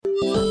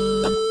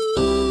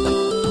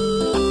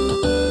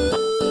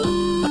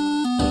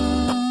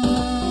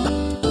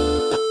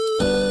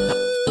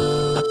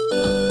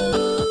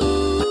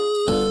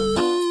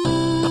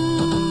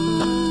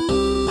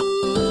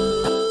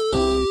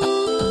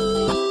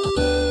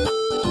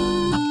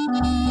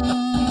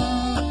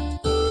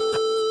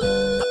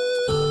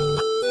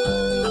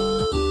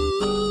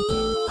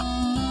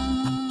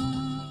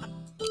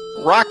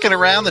rocking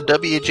around the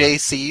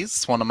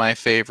WJCs, one of my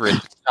favorite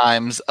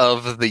times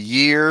of the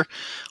year.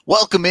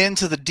 Welcome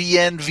into the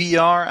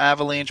DNVR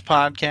Avalanche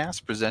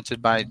podcast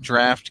presented by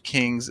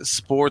DraftKings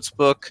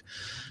Sportsbook.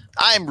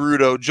 I'm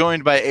Rudo,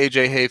 joined by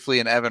AJ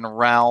Hafley and Evan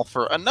Rowell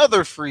for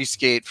another Free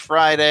Skate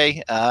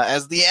Friday,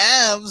 as the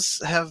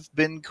Avs have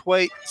been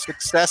quite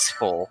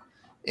successful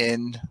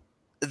in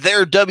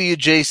their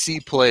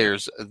WJC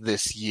players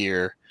this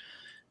year.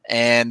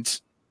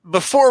 And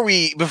before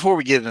we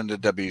get into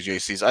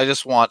WJCs, I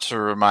just want to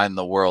remind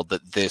the world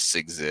that this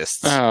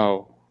exists.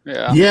 Oh,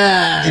 yeah.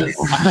 Yes.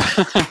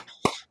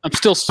 I'm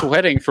still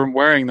sweating from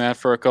wearing that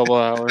for a couple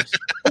hours.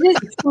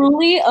 It is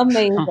truly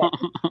amazing.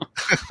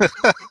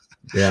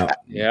 Yeah.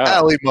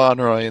 Ali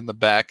Monroy in the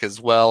back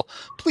as well.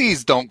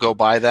 Please don't go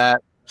buy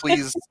that.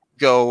 Please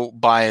go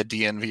buy a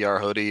DNVR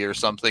hoodie or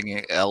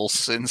something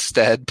else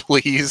instead,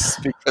 please,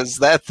 because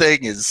that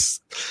thing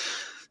is...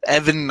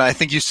 Evan, I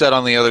think you said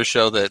on the other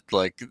show that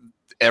like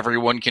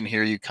everyone can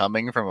hear you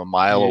coming from a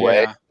mile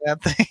away.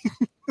 That thing.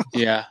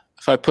 Yeah.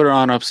 If I put it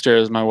on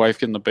upstairs, my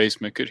wife in the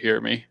basement could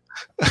hear me.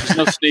 There's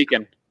no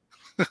sneaking.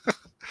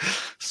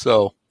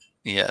 So,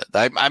 yeah.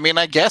 I mean,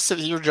 I guess if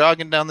you're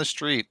jogging down the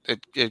street,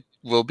 it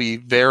will be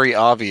very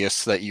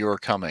obvious that you're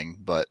coming,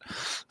 but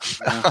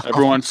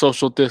everyone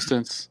social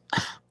distance.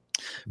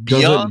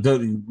 You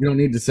don't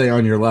need to say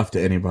on your left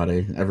to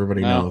anybody.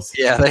 Everybody knows.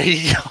 Yeah, there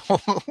you go.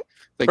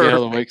 They get out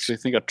of the way because they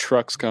think a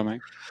truck's coming.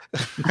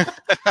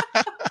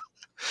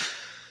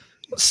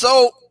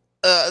 So,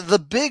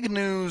 the big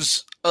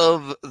news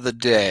of the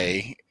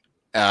day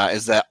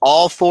is that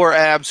all four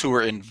Avs who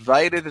were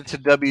invited to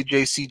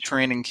WJC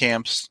training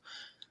camps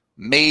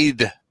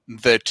made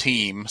the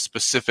team,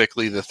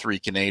 specifically the three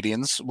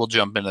Canadians. We'll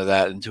jump into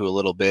that into a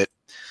little bit.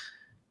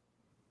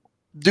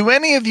 Do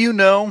any of you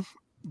know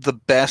the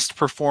best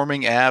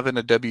performing Av in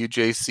a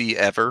WJC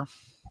ever?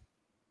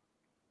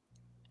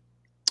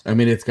 I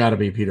mean, it's got to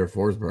be Peter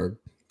Forsberg.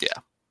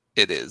 Yeah,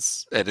 it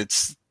is. And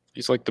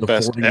he's like the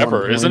best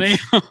ever, points. Isn't he?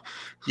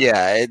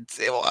 Yeah.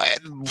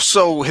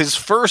 So his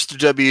first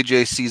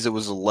WJCs, it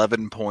was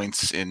 11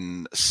 points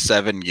in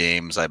 7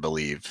 games, I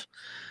believe.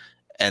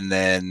 And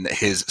then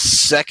his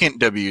second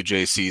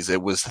WJCs,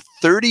 it was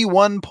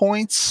 31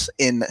 points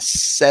in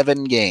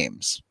 7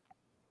 games.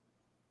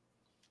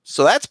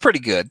 So that's pretty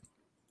good.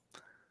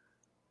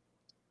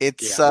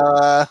 It's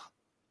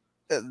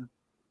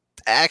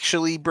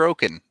actually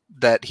broken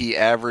that he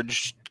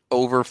averaged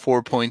over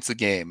 4 points a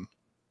game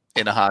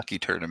in a hockey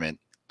tournament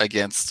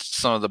against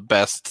some of the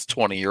best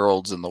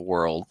 20-year-olds in the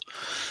world.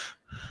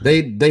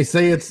 They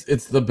say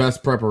it's the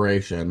best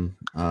preparation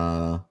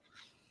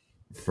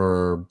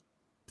for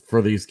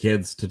these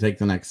kids to take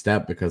the next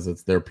step because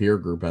it's their peer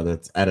group at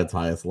its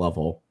highest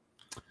level.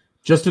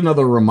 Just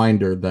another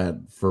reminder that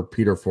for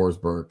Peter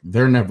Forsberg,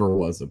 there never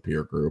was a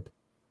peer group.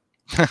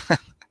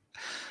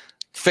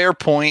 Fair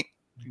point,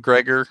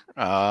 Gregor.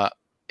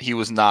 He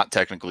was not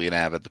technically an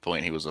Av at the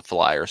point. He was a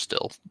Flyer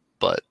still,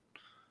 but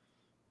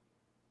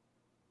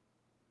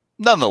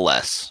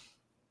nonetheless,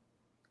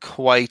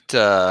 quite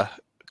a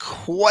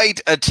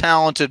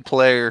talented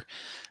player.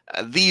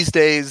 These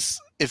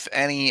days, if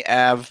any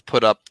Av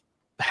put up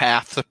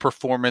half the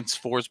performance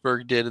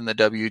Forsberg did in the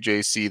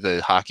WJC,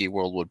 the hockey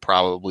world would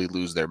probably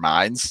lose their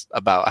minds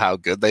about how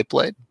good they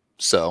played.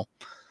 So,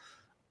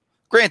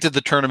 granted,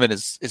 the tournament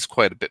is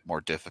quite a bit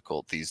more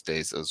difficult these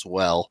days as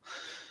well,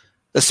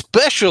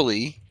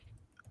 especially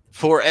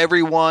for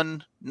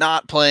everyone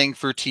not playing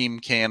for Team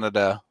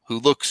Canada who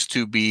looks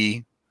to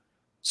be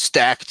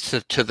stacked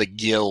to the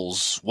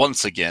gills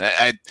once again.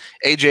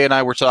 AJ and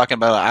I were talking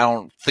about it. I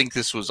don't think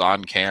this was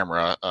on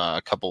camera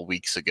a couple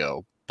weeks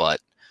ago, but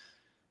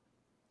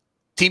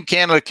Team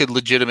Canada could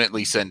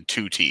legitimately send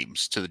 2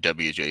 teams to the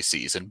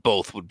WJCs, and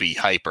both would be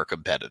hyper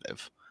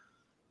competitive.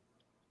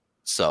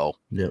 So,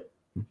 yep.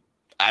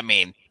 I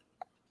mean,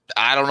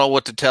 I don't know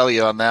what to tell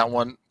you on that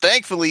one.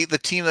 Thankfully, the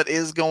team that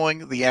is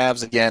going, the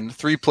Avs again,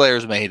 3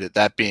 players made it,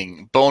 that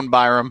being Bowen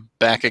Byram,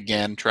 back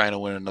again, trying to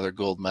win another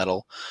gold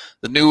medal.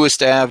 The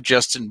newest Av,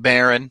 Justin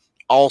Barron,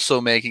 also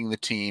making the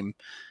team.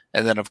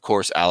 And then, of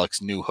course, Alex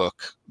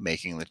Newhook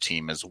making the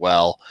team as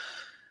well.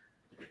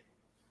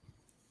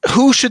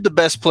 Who should the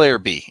best player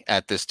be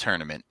at this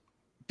tournament?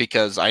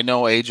 Because I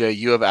know, AJ,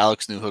 you have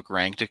Alex Newhook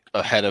ranked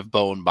ahead of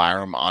Bowen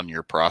Byram on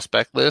your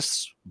prospect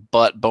list,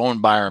 but Bowen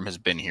Byram has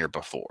been here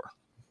before.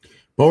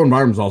 Bowen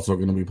Byram's also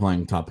going to be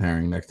playing top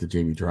pairing next to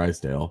Jamie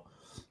Drysdale.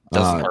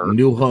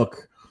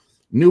 Newhook,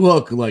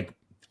 like,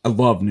 I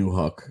love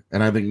Newhook,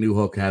 and I think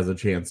Newhook has a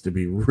chance to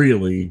be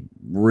really,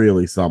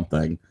 really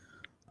something.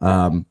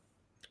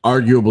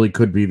 Arguably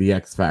could be the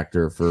X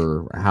factor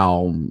for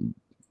how,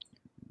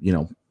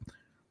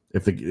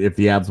 if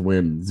the Avs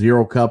win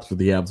 0 cups or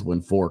the Avs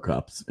win 4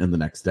 cups in the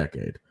next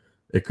decade.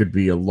 It could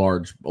be a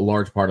large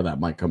part of that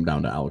might come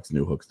down to Alex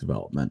Newhook's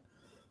development.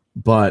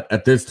 But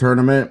at this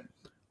tournament,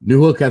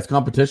 Newhook has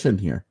competition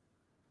here.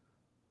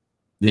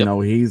 You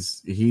know,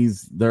 there's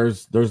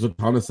a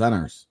ton of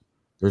centers.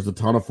 There's a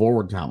ton of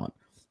forward talent.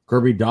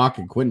 Kirby Dach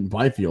and Quentin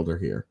Byfield are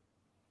here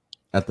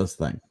at this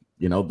thing.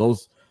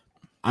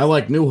 I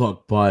like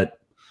Newhook, but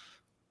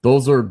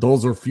Those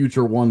are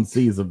future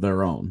 1Cs of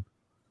their own.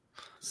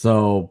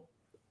 So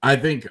I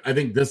think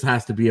this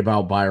has to be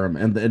about Byram,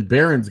 and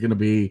Barron's going to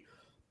be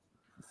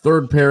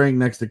third pairing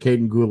next to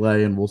Caden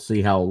Goulet, and we'll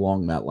see how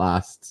long that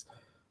lasts.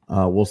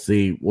 We'll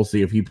see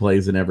if he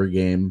plays in every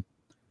game.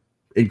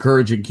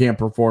 Encouraging camp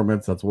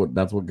performance. That's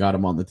what got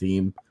him on the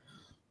team.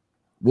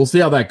 We'll see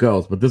how that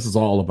goes, but this is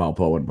all about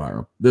Bowen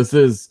Byram. This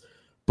is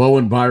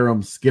Bowen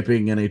Byram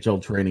skipping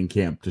NHL training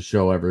camp to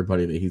show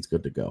everybody that he's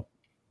good to go.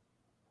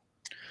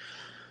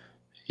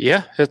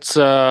 Yeah, it's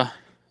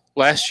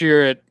last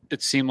year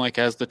it seemed like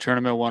as the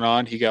tournament went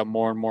on, he got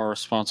more and more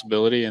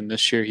responsibility, and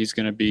this year he's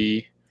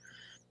pretty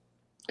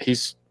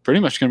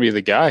much going to be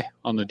the guy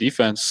on the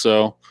defense.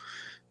 So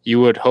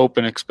you would hope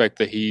and expect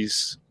that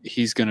he's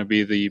going to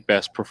be the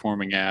best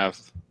performing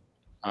Av,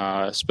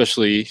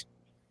 especially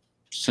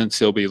since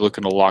he'll be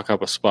looking to lock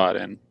up a spot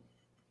in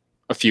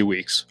a few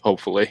weeks,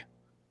 hopefully,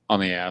 on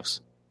the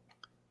Avs.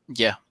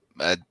 Yeah,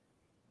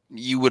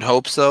 you would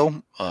hope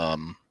so.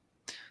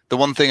 The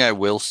one thing I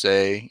will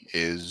say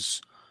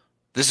is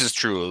this is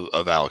true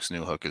of Alex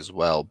Newhook as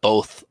well.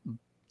 Both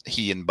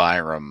he and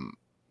Byram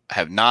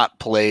have not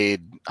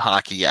played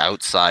hockey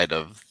outside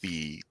of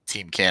the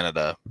Team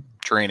Canada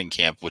training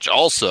camp, which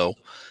also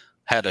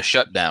had a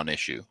shutdown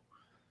issue.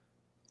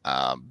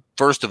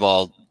 First of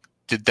all,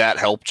 did that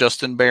help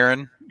Justin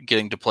Barron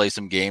getting to play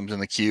some games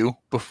in the queue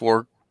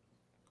before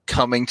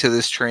coming to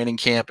this training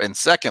camp? And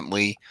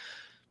secondly,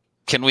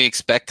 can we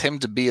expect him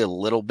to be a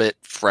little bit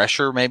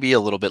fresher, maybe a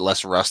little bit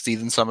less rusty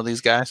than some of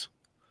these guys?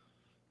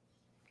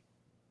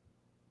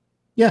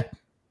 Yeah.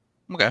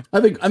 Okay. I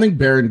think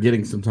Barron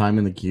getting some time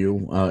in the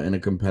queue in a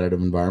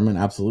competitive environment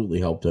absolutely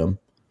helped him.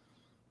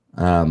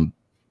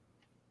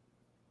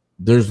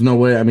 There's no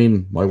way. I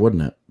mean, why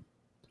wouldn't it?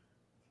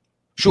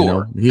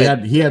 Sure. You know,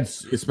 he had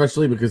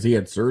especially because he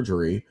had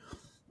surgery,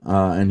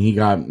 and he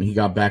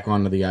got back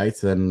onto the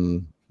ice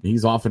and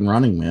he's off and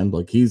running, man.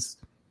 Like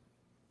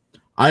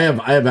I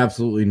have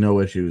absolutely no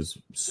issues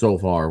so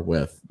far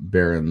with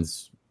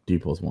Barron's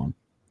D+1.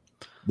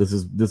 This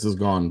has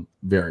gone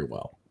very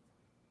well.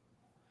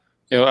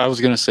 Yeah, I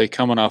was going to say,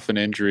 coming off an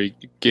injury,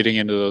 getting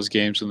into those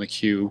games in the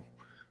queue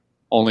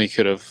only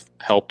could have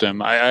helped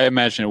him. I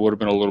imagine it would have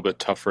been a little bit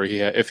tougher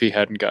if he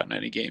hadn't gotten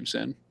any games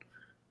in.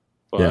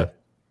 But,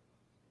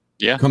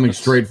 yeah, coming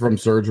straight from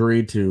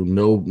surgery to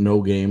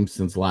no games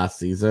since last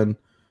season,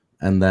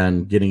 and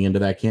then getting into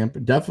that camp,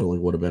 it definitely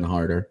would have been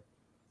harder.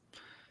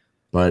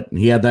 But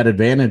he had that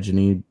advantage, and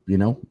he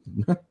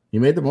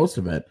made the most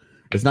of it.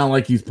 It's not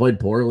like he's played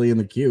poorly in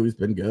the queue. He's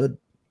been good.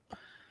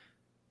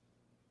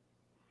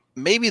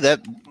 Maybe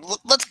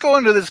let's go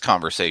into this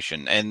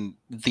conversation, and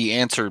the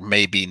answer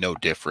may be no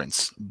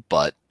difference,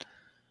 but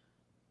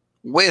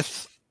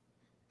with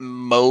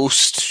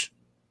most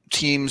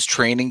teams'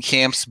 training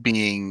camps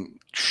being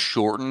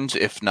shortened,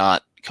 if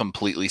not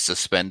completely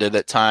suspended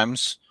at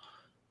times,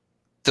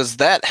 does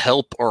that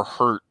help or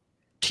hurt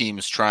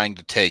teams trying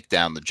to take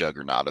down the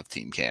juggernaut of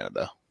Team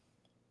Canada?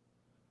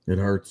 It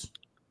hurts.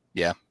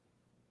 Yeah.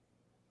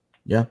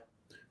 Yeah.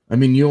 I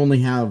mean, you only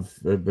have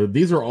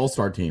these are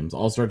all-star teams.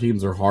 All-star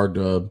teams are hard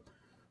to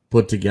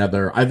put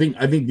together. I think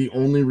the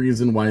only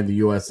reason why the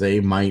USA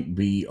might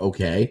be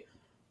okay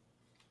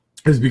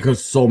is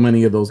because so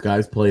many of those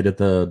guys played at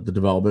the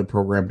development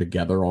program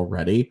together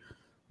already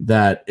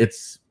that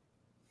it's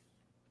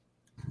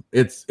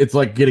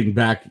like getting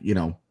back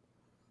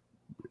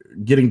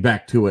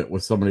to it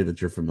with somebody that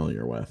you're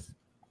familiar with.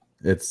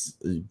 It's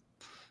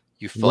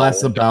you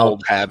less about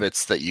old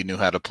habits that you knew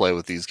how to play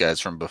with these guys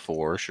from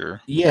before,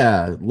 sure.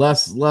 Yeah,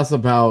 less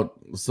about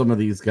some of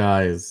these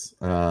guys,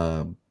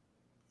 trying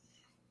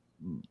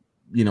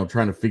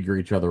to figure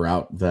each other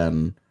out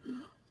than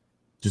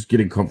just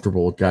getting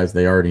comfortable with guys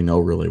they already know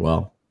really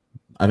well.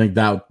 I think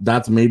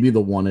that's maybe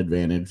the one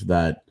advantage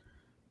that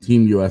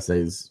Team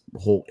USA's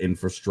whole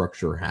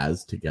infrastructure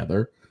has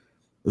together.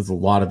 Is a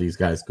lot of these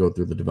guys go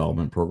through the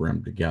development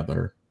program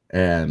together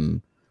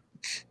and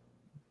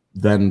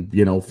then,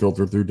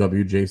 filter through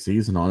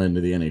WJCs and on into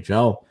the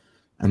NHL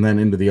and then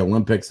into the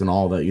Olympics and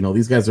all that.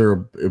 These guys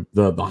are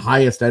the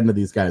highest end of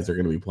these guys are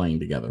going to be playing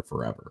together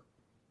forever.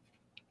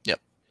 Yep.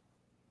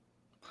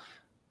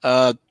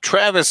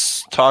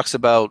 Travis talks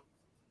about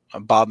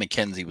Bob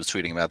McKenzie was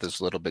tweeting about this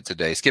a little bit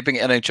today. Skipping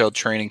NHL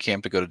training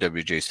camp to go to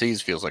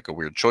WJCs feels like a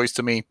weird choice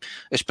to me,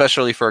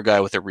 especially for a guy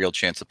with a real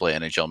chance to play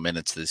NHL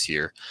minutes this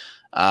year.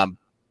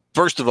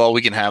 First of all,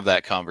 we can have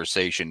that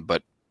conversation,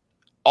 but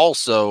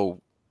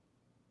also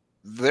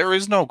there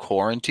is no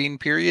quarantine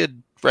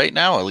period right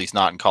now, at least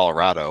not in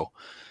Colorado.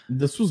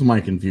 This was my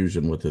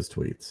confusion with his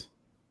tweets.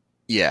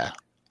 Yeah.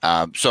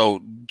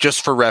 So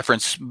just for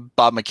reference,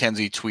 Bob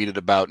McKenzie tweeted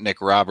about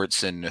Nick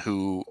Robertson,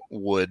 who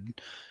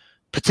would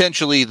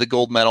potentially the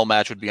gold medal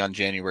match would be on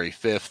January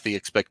 5th. The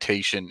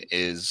expectation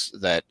is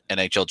that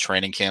NHL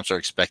training camps are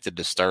expected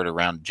to start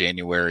around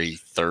January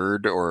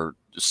 3rd or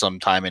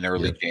sometime in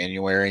early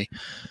January.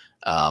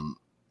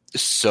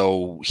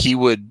 So he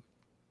would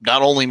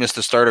not only miss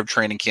the start of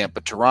training camp,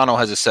 but Toronto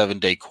has a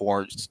 7-day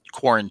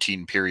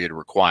quarantine period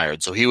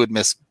required. So he would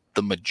miss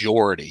the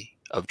majority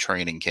of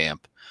training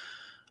camp.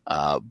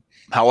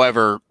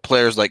 However,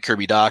 players like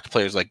Kirby Doc,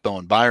 players like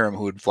Bowen Byram,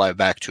 who would fly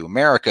back to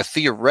America,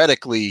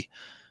 theoretically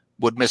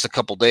would miss a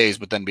couple days,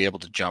 but then be able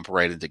to jump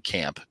right into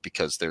camp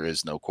because there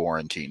is no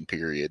quarantine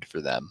period for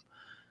them,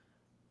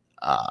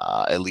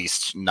 at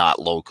least not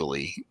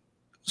locally.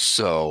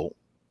 So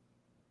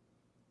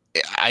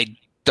I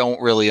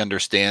don't really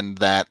understand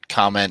that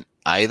comment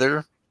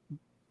either.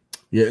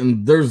 Yeah,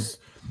 and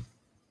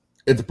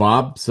it's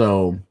Bob,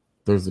 so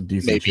there's a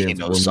decent Maybe he chance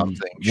knows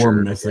something. we're Sure,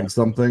 missing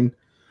something.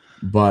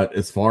 But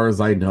as far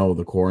as I know,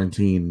 the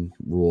quarantine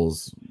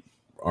rules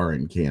are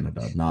in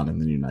Canada, not in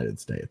the United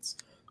States.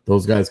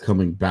 Those guys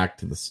coming back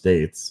to the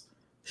States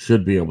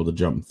should be able to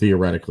jump,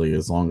 theoretically,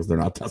 as long as they're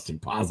not testing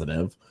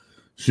positive,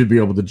 should be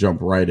able to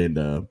jump right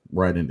into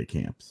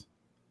camps.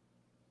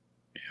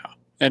 Yeah.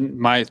 And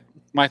my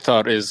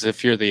thought is,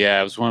 if you're the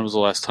Avs, when was the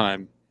last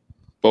time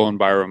Bowen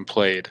Byram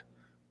played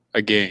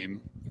a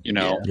game?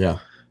 Yeah.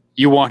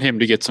 You want him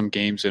to get some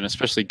games in,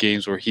 especially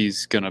games where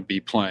he's going to be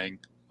playing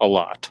a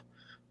lot.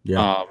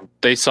 Yeah.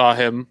 They saw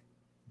him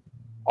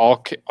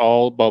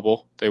all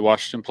bubble. They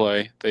watched him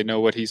play. They know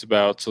what he's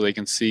about, so they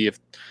can see if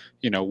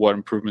what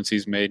improvements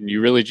he's made. And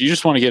you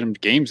just want to get him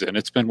games in.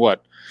 It's been I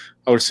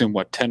would assume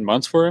 10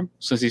 months for him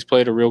since he's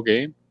played a real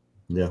game.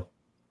 Yeah.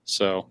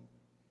 So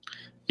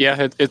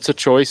yeah, it's a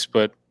choice,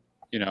 but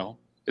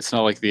it's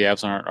not like the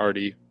Avs aren't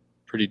already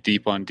pretty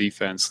deep on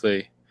defense.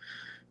 They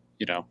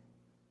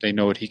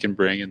know what he can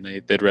bring, and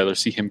they'd rather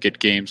see him get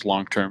games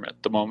long term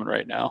at the moment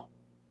right now.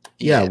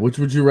 Yeah, which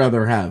would you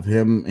rather have?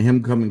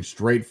 Him coming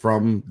straight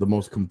from the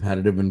most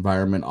competitive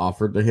environment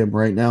offered to him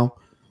right now,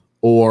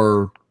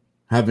 or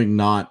having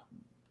not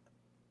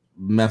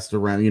messed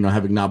around,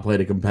 having not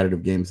played a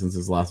competitive game since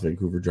his last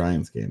Vancouver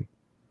Giants game?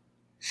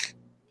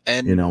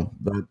 And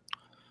that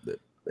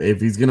if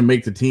he's going to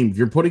make the team, if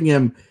you're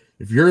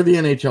the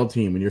NHL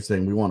team and you're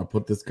saying we want to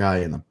put this guy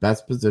in the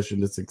best position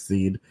to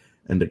succeed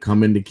and to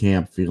come into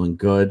camp feeling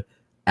good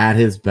at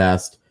his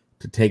best,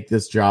 to take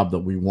this job that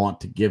we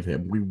want to give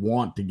him. We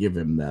want to give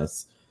him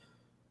this.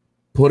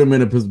 Put him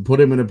in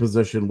a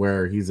position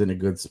where he's in a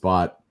good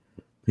spot.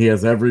 He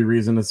has every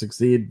reason to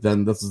succeed.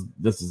 Then this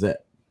is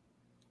it.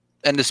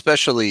 And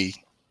especially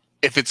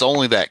if it's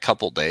only that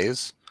couple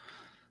days.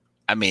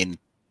 I mean,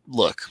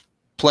 look,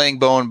 playing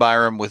Bowen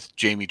Byram with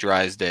Jamie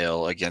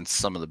Drysdale against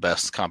some of the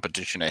best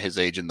competition at his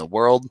age in the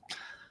world,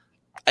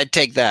 I'd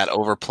take that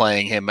over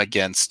playing him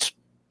against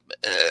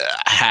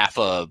half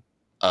a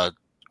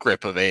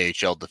grip of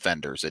AHL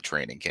defenders at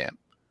training camp.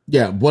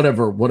 Yeah,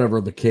 whatever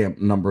the camp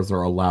numbers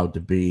are allowed to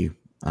be,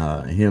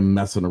 him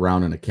messing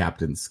around in a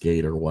captain's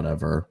skate or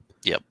whatever.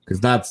 Yep.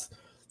 Because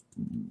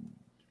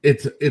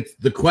it's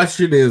the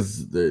question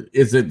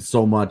isn't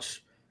so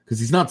much because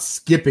he's not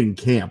skipping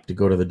camp to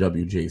go to the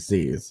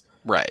WJCs.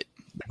 Right.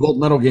 The gold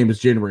medal game is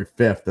January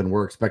 5th, and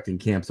we're expecting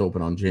camps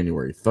open on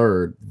January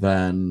 3rd.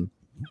 Then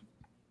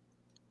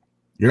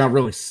you're not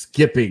really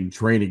skipping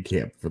training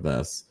camp for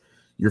this.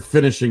 You're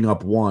finishing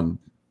up one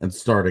and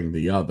starting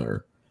the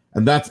other,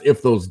 and that's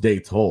if those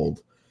dates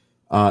hold.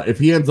 If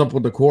he ends up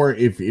with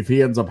if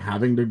he ends up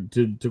having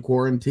to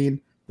quarantine,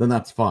 then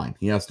that's fine.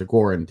 He has to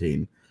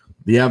quarantine.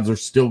 The Avs are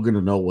still going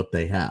to know what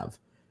they have.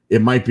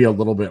 It might be a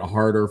little bit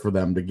harder for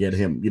them to get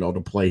him,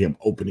 to play him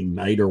opening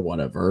night or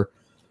whatever,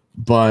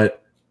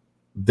 but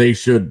he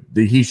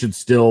should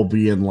still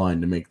be in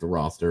line to make the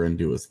roster and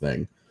do his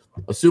thing,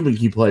 assuming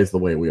he plays the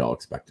way we all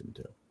expect him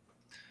to.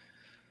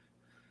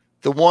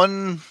 The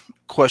one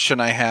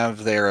question I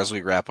have there as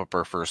we wrap up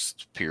our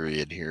first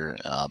period here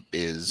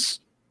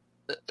is,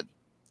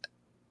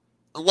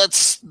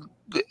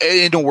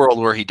 in a world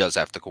where he does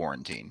have to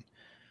quarantine,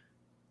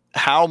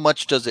 how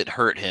much does it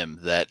hurt him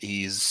that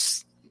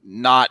he's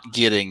not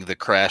getting the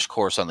crash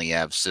course on the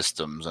Avs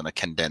systems in a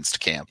condensed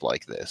camp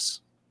like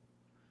this?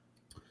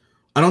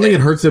 I don't think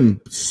it hurts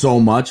him so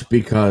much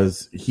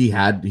because he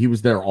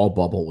was there all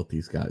bubble with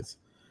these guys.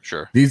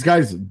 Sure. These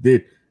guys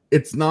did.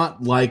 It's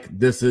not like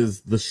this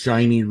is the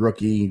shiny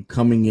rookie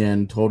coming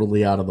in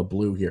totally out of the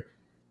blue here.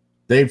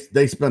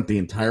 They spent the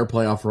entire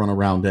playoff run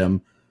around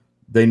him.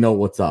 They know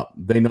what's up.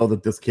 They know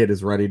that this kid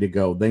is ready to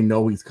go. They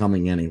know he's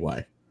coming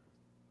anyway.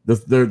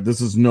 This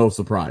is no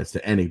surprise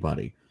to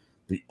anybody.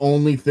 The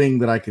only thing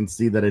that I can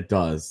see that it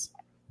does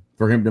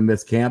for him to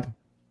miss camp,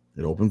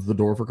 it opens the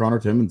door for Connor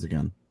Timmins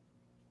again.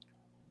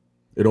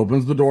 It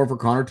opens the door for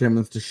Connor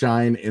Timmins to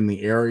shine in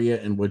the area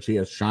in which he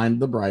has shined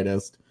the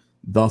brightest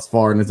thus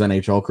far in his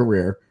NHL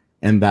career,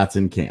 and that's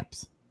in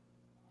camps.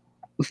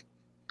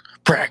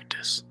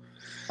 Practice.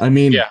 I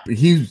mean, yeah.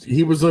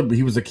 he was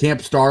a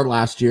camp star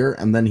last year,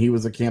 and then he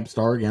was a camp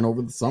star again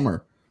over the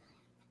summer.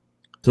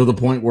 To the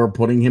point where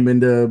putting him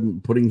into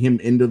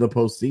the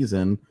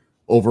postseason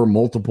over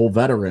multiple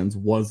veterans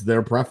was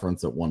their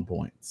preference at one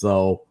point.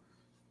 So,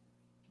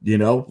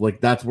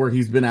 that's where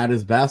he's been at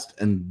his best,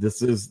 and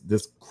this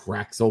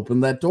cracks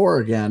open that door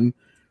again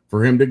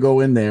for him to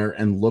go in there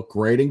and look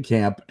great in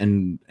camp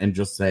and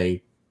just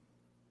say,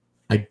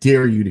 I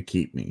dare you to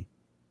keep me.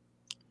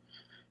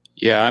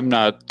 Yeah, I'm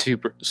not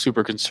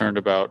super concerned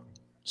about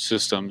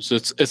systems.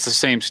 It's the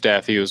same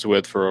staff he was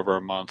with for over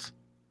a month.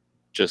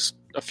 just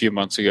a few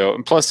months ago.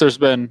 And plus, there's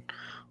been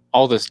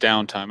all this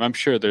downtime. I'm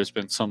sure there's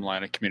been some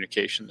line of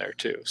communication there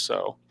too.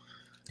 So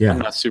I'm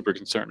not super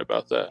concerned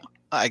about that.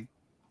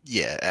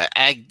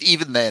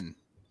 Even then,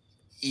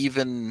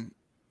 even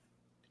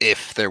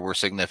if there were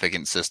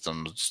significant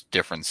systems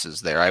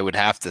differences there, I would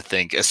have to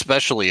think,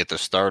 especially at the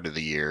start of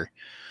the year,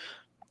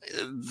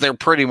 they're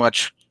pretty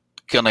much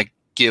going to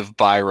give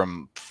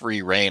Byram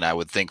free reign, I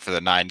would think, for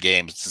the 9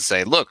 games to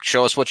say, look,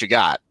 show us what you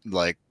got.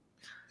 Like,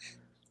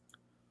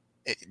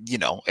 you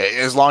know,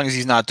 as long as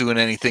he's not doing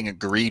anything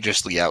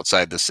egregiously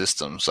outside the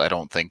systems, I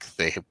don't think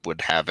they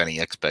would have any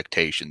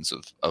expectations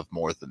of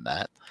more than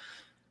that.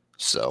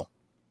 So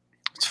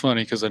it's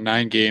funny because a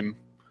 9-game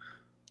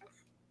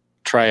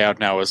tryout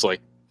now is like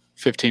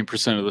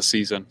 15% of the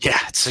season. Yeah,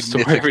 it's so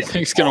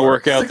everything's going to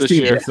work out this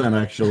year.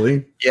 16%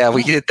 actually. Yeah,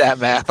 we did that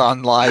math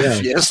on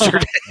live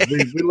yesterday.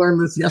 we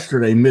learned this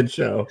yesterday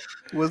mid-show.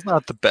 Was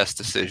not the best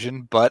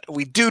decision, but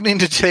we do need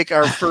to take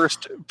our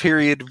first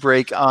period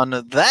break on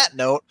that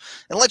note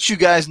and let you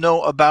guys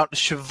know about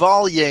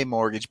Chevalier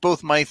Mortgage.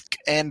 Both Mike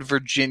and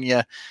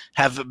Virginia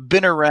have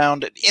been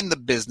around in the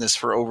business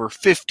for over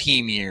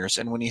 15 years,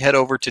 and when you head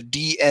over to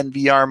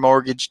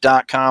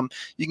dnvrmortgage.com,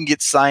 you can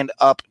get signed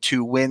up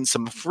to win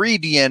some free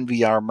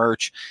DNVR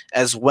merch,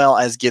 as well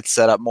as get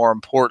set up, more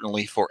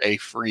importantly, for a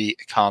free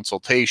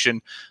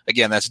consultation.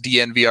 Again, that's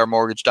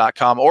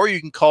dnvrmortgage.com, or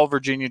you can call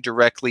Virginia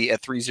directly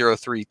at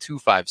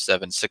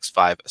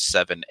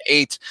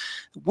 303-257-6578.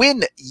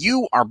 When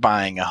you are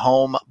buying a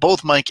home,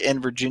 both Mike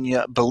and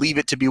Virginia believe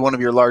it to be one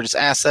of your largest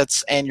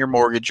assets and your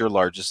mortgage your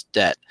largest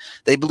debt.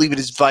 They believe it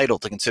is vital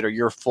to consider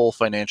your full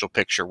financial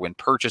picture when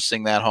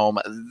purchasing that home.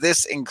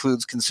 This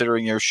includes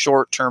considering your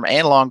short-term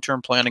and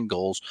long-term planning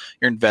goals,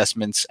 your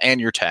investments,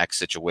 and your tax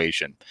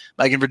situation.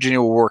 Mike and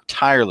Virginia will work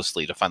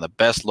tirelessly to find the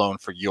best loan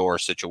for your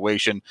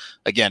situation.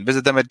 Again,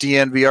 visit them at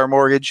DNVR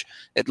Mortgage.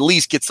 At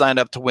least get signed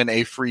up to win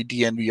a free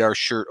DNVR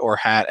shirt or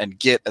hat and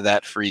get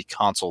that free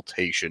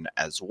consultation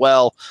as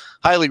well.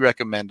 Highly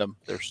recommend them.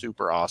 They're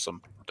super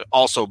awesome.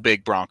 Also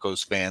big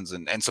Broncos fans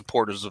and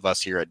supporters of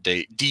us here at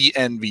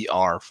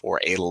DNVR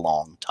for a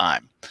long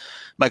time.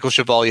 Michael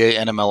Chevalier,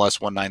 NMLS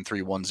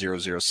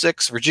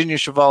 1931006. Virginia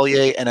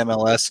Chevalier,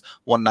 NMLS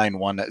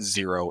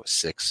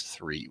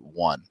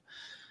 1910631.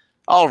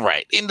 All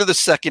right, into the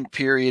second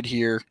period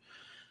here.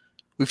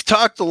 We've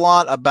talked a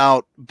lot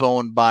about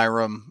Bowen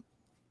Byram.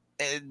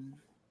 And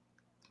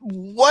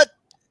what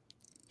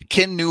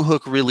can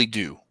Newhook really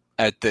do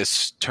at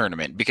this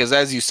tournament? Because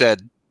as you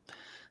said,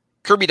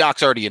 Kirby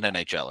Dock's already an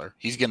NHLer.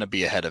 He's going to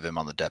be ahead of him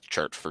on the depth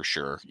chart for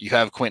sure. You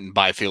have Quentin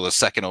Byfield, a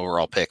second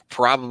overall pick,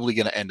 probably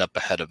going to end up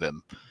ahead of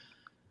him.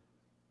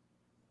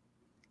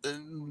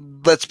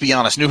 Let's be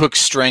honest,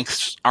 Newhook's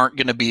strengths aren't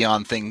going to be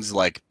on things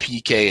like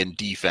PK and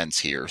defense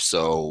here.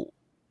 So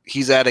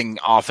he's adding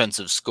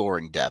offensive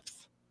scoring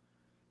depth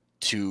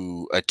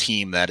to a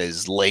team that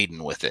is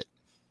laden with it.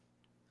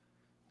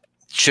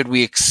 Should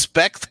we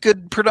expect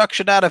good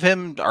production out of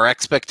him? Are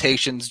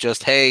expectations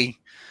just, hey,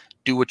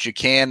 do what you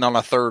can on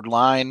a third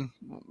line?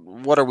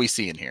 What are we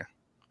seeing here?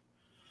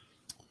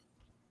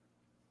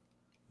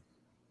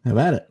 Have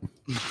at it.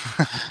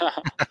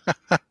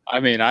 I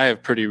mean, I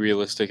have pretty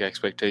realistic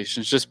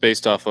expectations just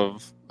based off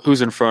of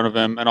who's in front of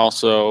him. And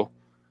also,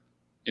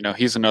 you know,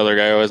 he's another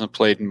guy who hasn't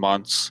played in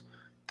months.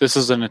 This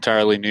isn't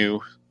entirely new.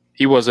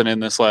 He wasn't in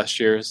this last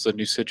year. It's a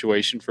new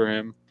situation for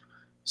him.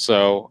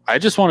 So I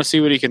just want to see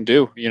what he can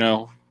do. You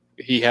know,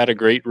 he had a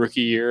great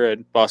rookie year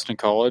at Boston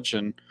College,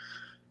 and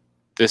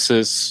this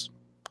is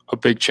a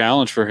big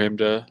challenge for him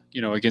to,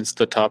 you know, against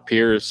the top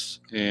peers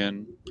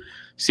and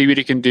see what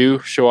he can do,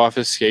 show off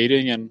his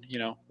skating, and, you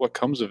know, what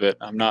comes of it.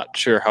 I'm not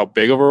sure how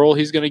big of a role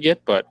he's going to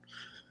get, but,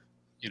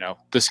 you know,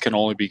 this can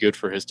only be good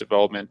for his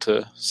development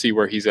to see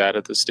where he's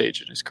at this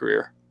stage in his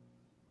career.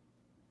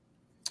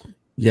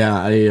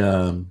 Yeah, he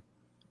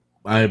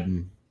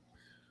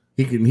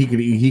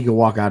could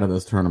walk out of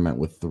this tournament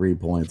with 3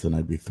 points, and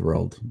I'd be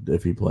thrilled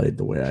if he played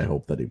the way I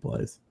hope that he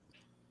plays.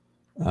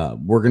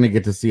 We're going to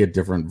get to see a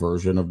different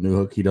version of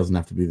Newhook. He doesn't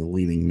have to be the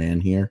leading man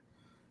here.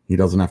 He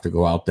doesn't have to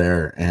go out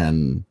there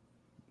and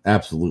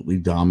absolutely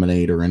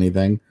dominate or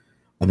anything.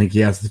 I think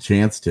he has the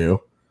chance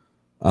to.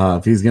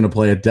 If he's going to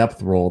play a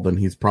depth role, then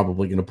he's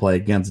probably going to play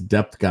against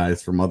depth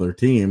guys from other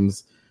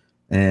teams.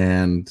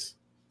 And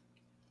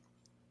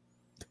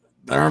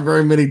there aren't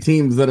very many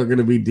teams that are going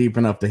to be deep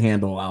enough to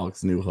handle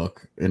Alex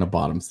Newhook in a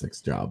bottom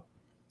 6 job.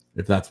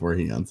 If that's where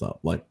he ends up.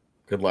 Like,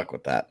 good luck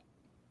with that.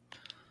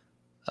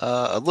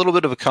 A little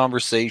bit of a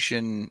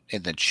conversation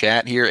in the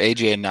chat here.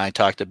 AJ and I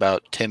talked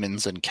about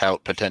Timmins and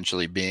Kaut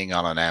potentially being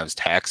on an Avs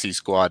taxi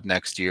squad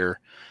next year.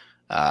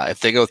 If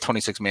they go with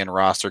 26-man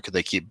roster, could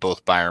they keep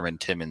both Byram and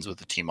Timmins with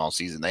the team all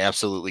season? They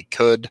absolutely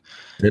could.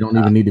 They don't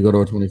even need to go to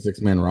a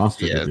 26-man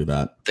roster to do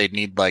that. They'd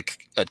need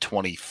like a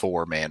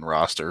 24-man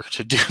roster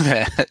to do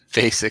that,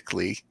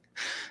 basically.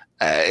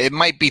 It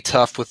might be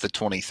tough with the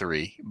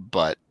 23,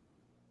 but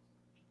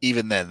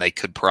even then they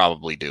could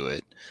probably do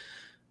it.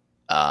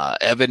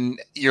 Evan,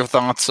 your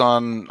thoughts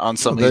on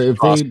some of these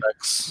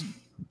prospects?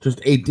 Just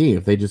 8D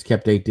if they just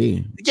kept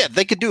 8D. Yeah,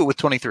 they could do it with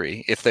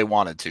 23 if they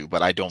wanted to,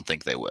 but I don't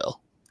think they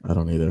will. I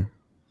don't either.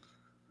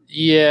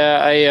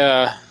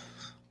 Yeah,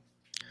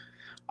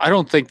 I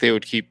don't think they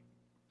would keep.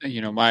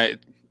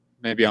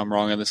 Maybe I'm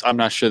wrong on this. I'm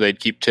not sure they'd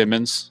keep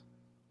Timmons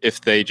if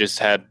they just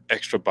had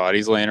extra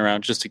bodies laying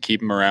around just to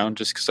keep him around.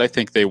 Just because I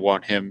think they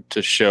want him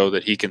to show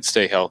that he can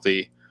stay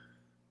healthy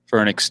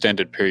for an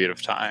extended period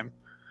of time.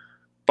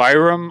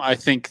 Byram, I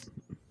think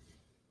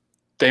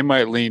they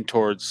might lean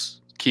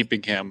towards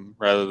keeping him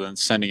rather than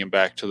sending him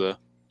back to the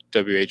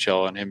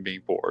WHL and him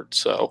being bored.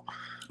 So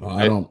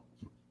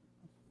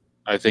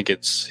I think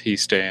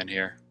he's staying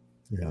here.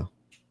 Yeah.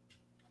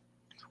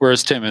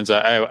 Whereas Timmons,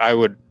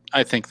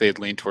 I think they'd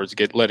lean towards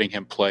letting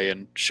him play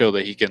and show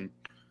that he can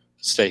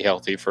stay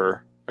healthy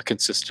for a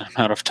consistent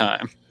amount of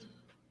time.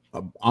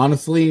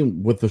 Honestly,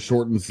 with the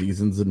shortened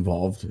seasons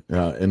involved,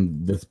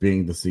 and this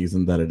being the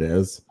season that it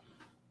is,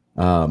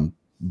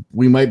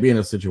 we might be in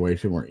a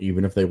situation where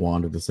even if they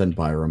wanted to send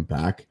Byram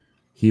back,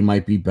 he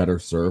might be better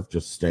served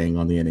just staying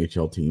on the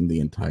NHL team the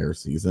entire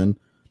season,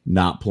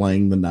 not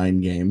playing the 9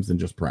 games and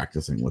just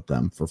practicing with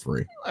them for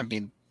free. I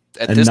mean,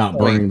 and not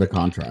burning the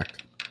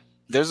contract.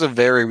 There's a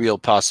very real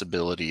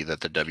possibility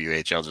that the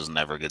WHL just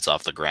never gets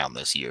off the ground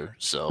this year.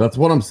 So that's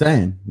what I'm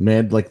saying,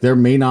 man. Like, there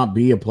may not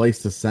be a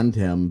place to send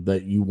him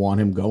that you want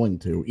him going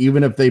to,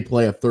 even if they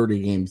play a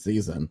 30-game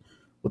season.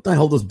 What the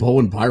hell does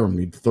Bowen Byram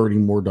need 30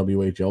 more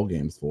WHL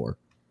games for?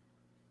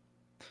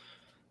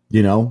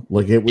 You know,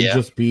 like, it would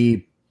just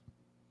be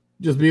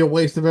a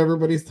waste of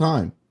everybody's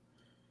time.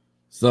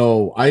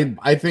 So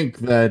I think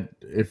that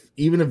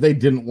even if they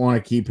didn't want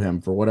to keep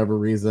him for whatever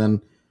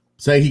reason,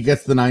 say he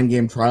gets the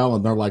 9-game trial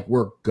and they're like,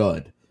 we're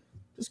good,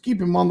 just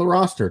keep him on the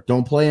roster.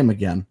 Don't play him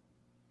again.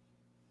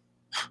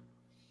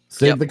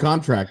 Save the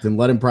contract and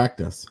let him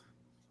practice.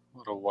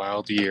 What a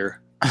wild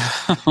year.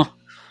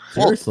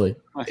 Seriously.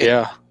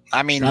 Yeah.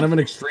 I mean, kind of an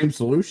extreme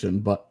solution,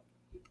 but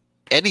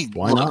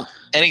why not?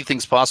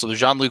 Anything's possible.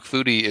 Jean-Luc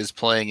Foudy is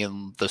playing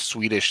in the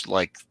Swedish,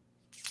 like,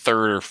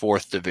 3rd or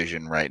 4th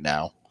division right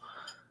now.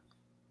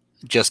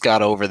 Just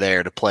got over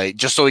there to play,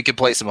 just so he could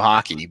play some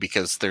hockey,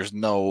 because there's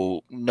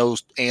no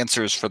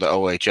answers for the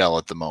OHL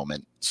at the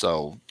moment.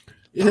 So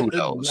who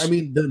knows? I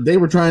mean, they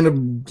were trying to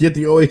get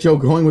the OHL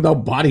going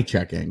without body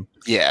checking.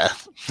 Yeah.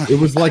 It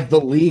was like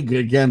the league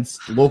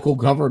against local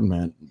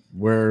government,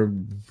 where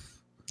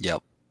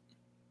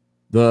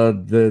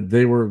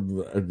they were,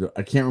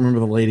 I can't remember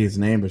the lady's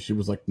name, but she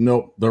was like,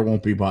 nope, there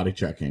won't be body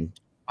checking.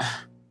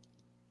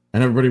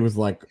 And everybody was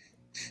like,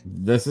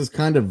 this is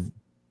kind of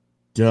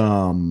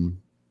dumb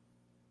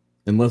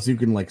unless you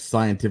can, like,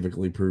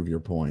 scientifically prove your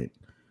point.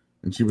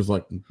 And she was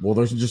like, well,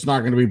 there's just not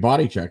going to be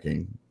body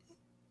checking.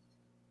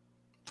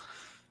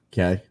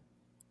 Okay.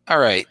 All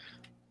right.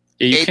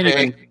 Yeah, you can't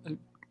even,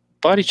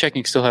 body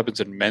checking still happens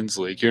in men's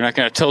league. You're not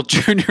going to tell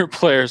junior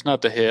players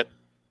not to hit.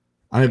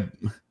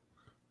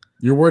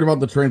 You're worried about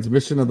the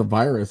transmission of the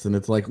virus, and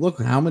it's like,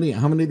 look, how many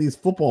of these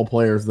football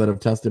players that have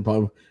tested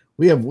positive?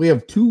 We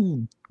have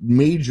 2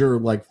 major,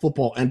 like,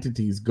 football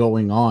entities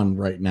going on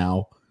right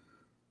now.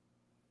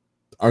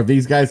 Are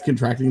these guys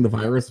contracting the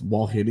virus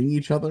while hitting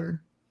each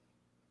other?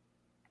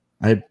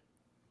 It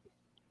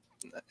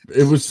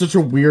was such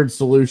a weird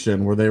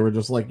solution where they were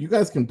just like, you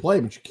guys can play,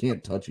 but you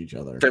can't touch each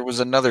other. There was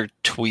another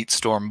tweet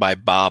storm by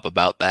Bob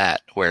about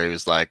that, where he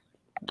was like,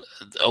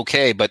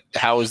 okay, but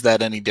how is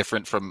that any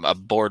different from a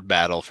board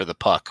battle for the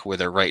puck where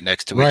they're right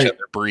next to each other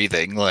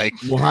breathing? Like,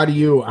 well, how do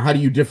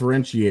you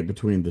differentiate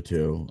between the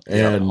two?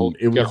 And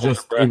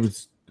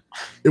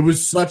it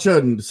was such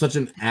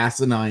an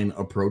asinine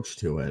approach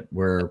to it,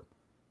 where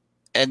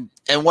and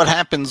what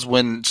happens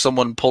when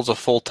someone pulls a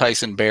full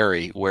Tyson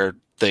Berry where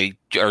they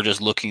are just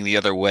looking the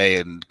other way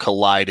and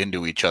collide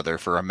into each other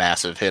for a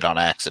massive hit on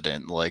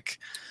accident? Like,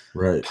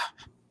 right.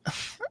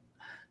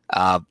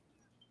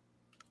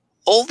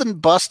 Old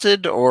and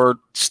busted, or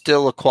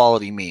still a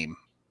quality meme?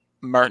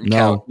 Martin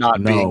Kaut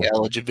not being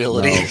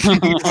eligibility for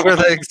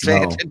the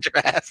expansion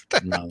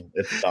draft. No,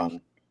 it's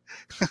done.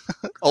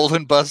 Old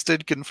and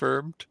busted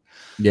confirmed.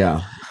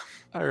 Yeah.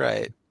 All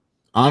right.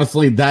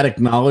 Honestly, that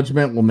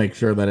acknowledgement will make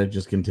sure that it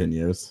just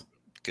continues.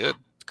 Good.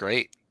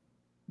 Great.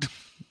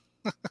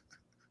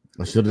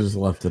 I should have just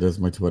left it as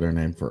my Twitter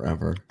name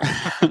forever.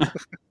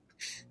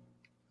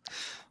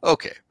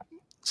 Okay.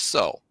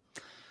 So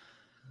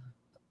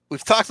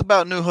we've talked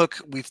about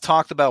Newhook. We've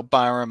talked about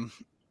Byram.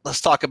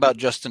 Let's talk about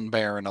Justin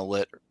Barron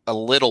a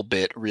little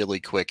bit really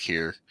quick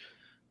here.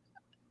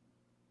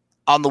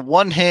 On the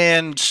one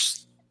hand,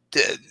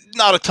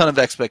 not a ton of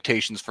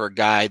expectations for a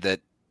guy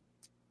that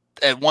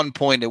at one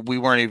point we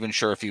weren't even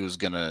sure if he was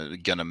gonna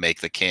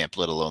make the camp,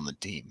 let alone the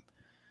team.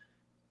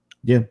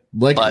 Yeah,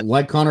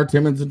 like Connor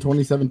Timmins in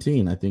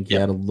 2017. I think he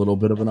had a little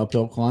bit of an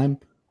uphill climb,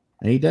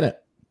 and he did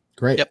it.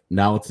 Great. Yep.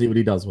 Now let's see what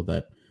he does with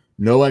it.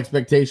 No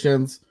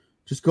expectations.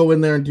 Just go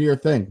in there and do your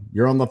thing.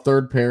 You're on the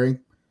 3rd pairing.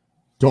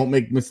 Don't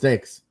make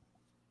mistakes,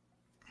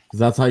 because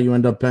that's how you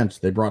end up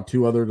benched. They brought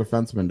 2 other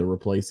defensemen to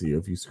replace you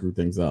if you screw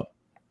things up.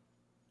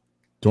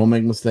 Don't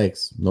make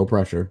mistakes. No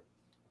pressure.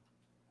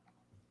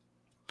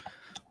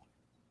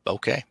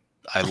 Okay.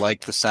 I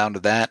like the sound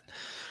of that.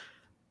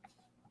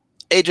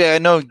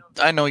 AJ,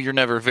 I know you're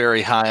never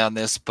very high on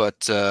this,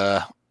 but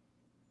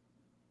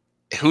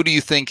who do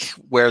you think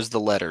wears the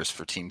letters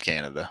for Team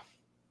Canada?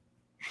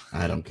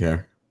 I don't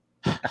care.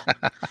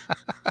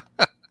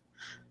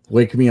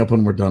 Wake me up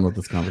when we're done with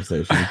this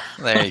conversation.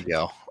 There you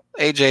go.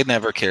 AJ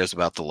never cares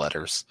about the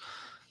letters.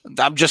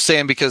 I'm just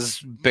saying because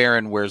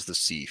Barron wears the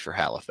C for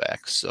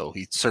Halifax, so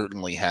he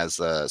certainly has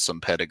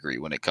some pedigree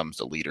when it comes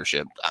to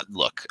leadership.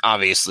 Look,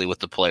 obviously with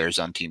the players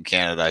on Team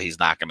Canada, he's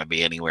not going to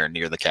be anywhere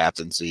near the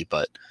captaincy,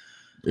 but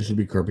it should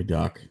be Kirby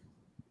Doc.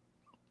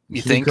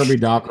 You think Kirby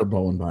Doc or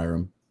Bowen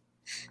Byram?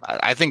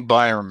 I think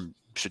Byram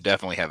should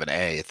definitely have an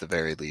A at the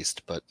very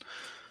least, but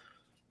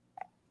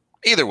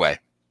either way,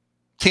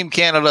 Team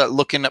Canada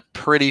looking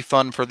pretty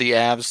fun for the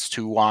Avs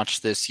to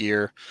watch this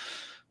year.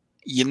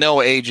 You know,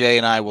 AJ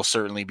and I will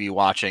certainly be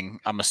watching.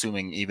 I'm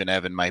assuming even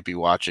Evan might be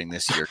watching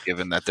this year,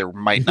 given that there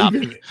might not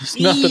be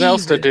nothing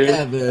else to do.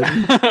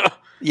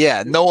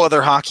 Yeah, no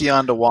other hockey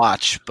on to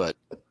watch, but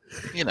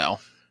you know,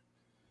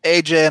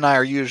 AJ and I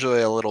are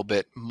usually a little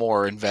bit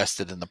more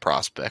invested in the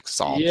prospects.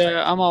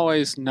 Yeah, I'm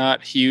always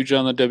not huge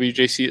on the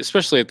WJC,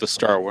 especially at the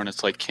start when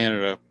it's like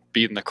Canada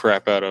beating the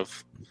crap out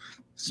of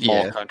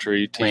small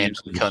country teams,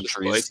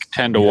 countries, like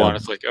 10-1.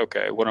 It's like,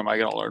 okay, what am I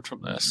going to learn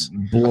from this?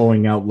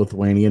 Blowing out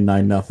Lithuania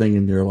 9-0,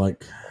 and you're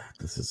like,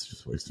 this is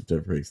just wasting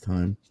everybody's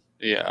time.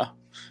 Yeah,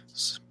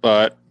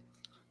 but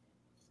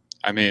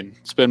I mean,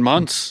 it's been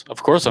months.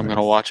 Of course, I'm going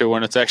to watch it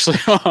when it's actually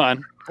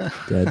on.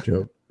 Dad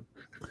joke.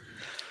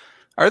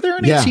 Are there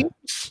any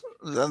teams?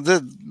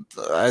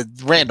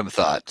 Random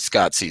thought.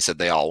 Scott C said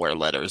they all wear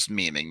letters,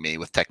 memeing me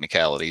with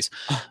technicalities.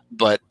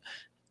 But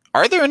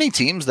are there any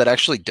teams that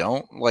actually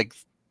don't, like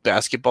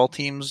basketball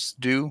teams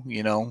do?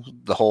 You know,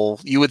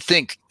 you would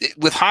think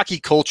with hockey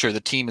culture, the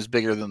team is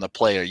bigger than the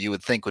player. You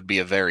would think would be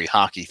a very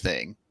hockey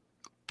thing,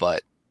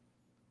 but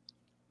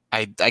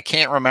I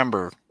can't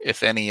remember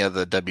if any of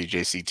the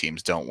WJC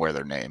teams don't wear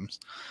their names.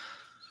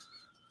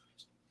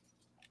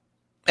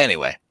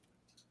 Anyway,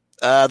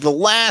 the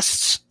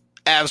last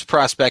Avs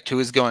prospect who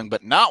is going,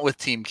 but not with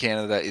Team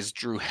Canada, is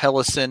Drew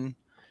Helleson.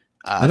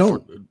 I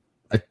don't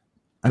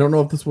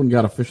know if this one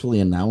got officially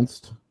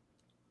announced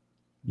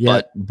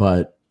yet,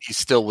 but he's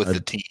still with the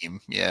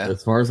team. Yeah.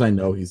 As far as I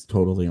know, he's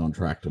totally on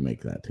track to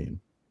make that team.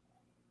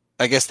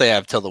 I guess they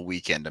have till the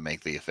weekend to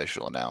make the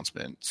official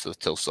announcement, so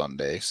till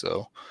Sunday.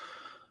 So,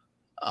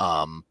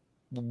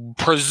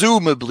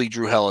 presumably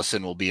Drew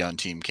Helleson will be on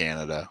Team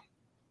Canada.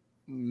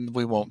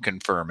 We won't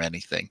confirm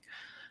anything.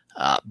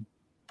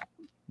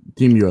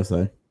 Team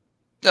USA.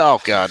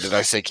 Oh God, did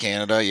I say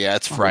Canada? Yeah,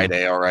 it's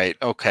Friday. All right.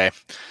 Okay.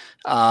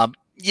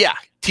 Yeah,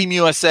 Team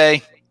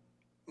USA.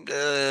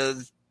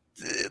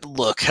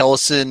 Look,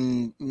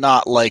 Helleson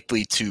not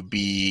likely to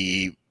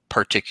be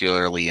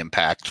particularly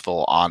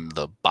impactful on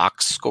the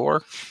box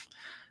score.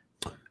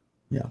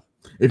 Yeah.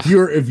 If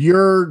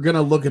you're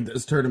gonna look at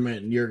this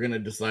tournament and you're gonna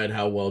decide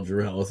how well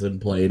Drew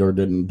Helleson played or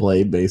didn't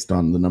play based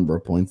on the number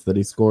of points that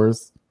he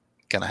scores,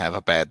 gonna have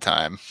a bad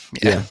time.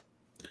 Yeah.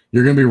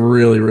 You're gonna be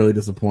really, really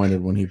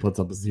disappointed when he puts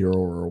up a 0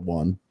 or a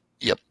 1.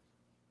 Yep.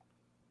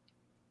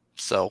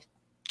 So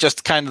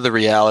just kind of the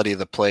reality of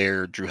the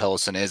player Drew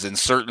Helleson is, and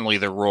certainly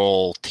the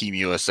role Team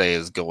USA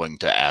is going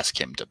to ask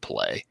him to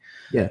play.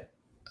 Yeah.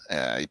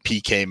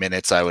 PK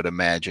minutes, I would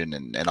imagine,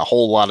 and a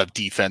whole lot of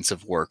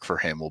defensive work for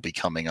him will be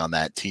coming on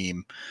that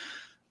team.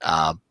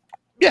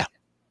 Yeah,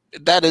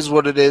 that is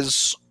what it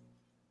is.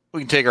 We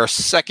can take our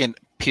second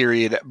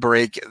period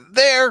break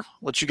there.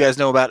 Let you guys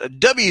know about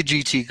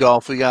WGT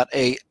Golf. We got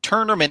a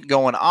tournament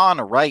going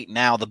on right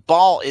now. The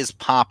Ball is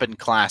Poppin'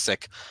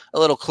 Classic, a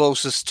little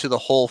closest to the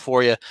hole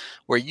for you,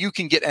 where you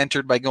can get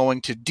entered by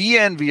going to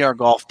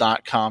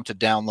dnvrgolf.com to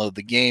download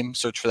the game.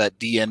 Search for that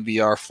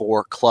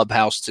DNVR4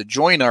 Clubhouse to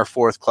join our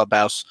fourth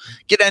clubhouse.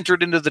 Get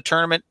entered into the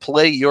tournament,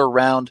 play your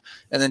round,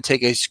 and then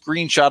take a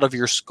screenshot of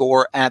your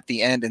score at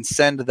the end and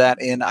send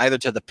that in either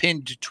to the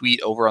pinned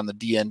tweet over on the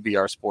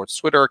DNVR Sports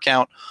Twitter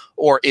account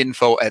or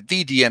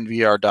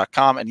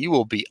info@thednvr.com, and you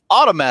will be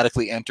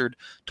automatically entered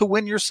to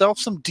win yourself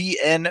some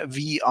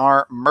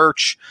DNVR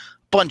merch.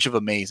 Bunch of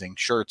amazing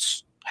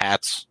shirts,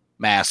 hats,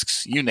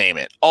 masks, you name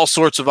it. All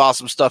sorts of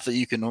awesome stuff that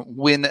you can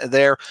win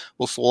there.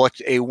 We'll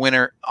select a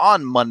winner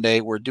on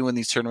Monday. We're doing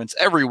these tournaments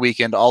every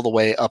weekend all the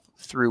way up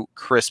through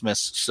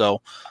Christmas.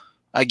 So,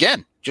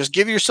 again, just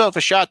give yourself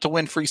a shot to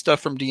win free stuff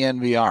from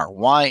DNVR.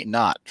 Why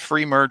not?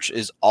 Free merch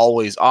is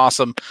always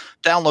awesome.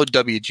 Download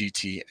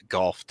WGT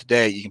Golf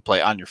today. You can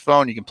play on your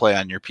phone. You can play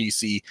on your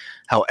PC,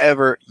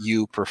 however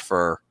you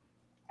prefer.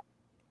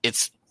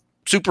 It's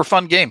super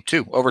fun game,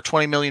 too. Over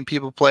 20 million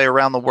people play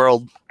around the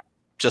world.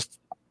 Just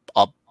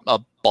a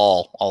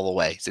ball all the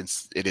way,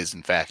 since it is,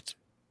 in fact,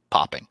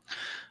 popping.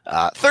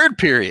 Third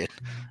period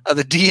of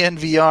the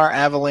DNVR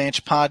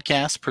Avalanche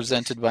podcast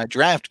presented by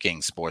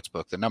DraftKings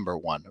Sportsbook, the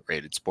 #1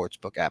 rated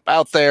sportsbook app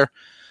out there.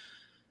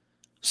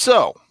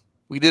 So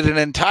we did an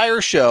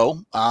entire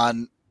show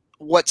on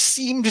what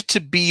seemed to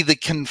be the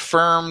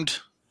confirmed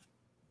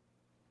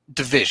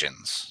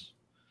divisions.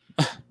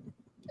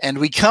 And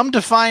we come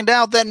to find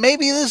out that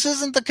maybe this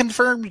isn't the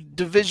confirmed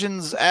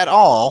divisions at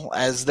all,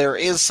 as there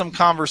is some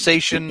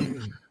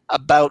conversation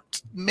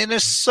about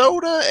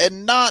Minnesota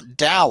and not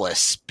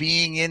Dallas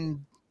being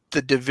in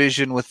the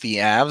division with the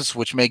Avs,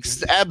 which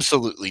makes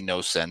absolutely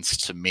no sense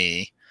to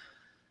me,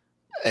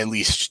 at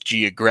least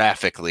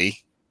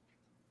geographically,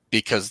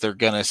 because they're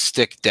going to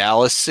stick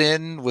Dallas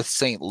in with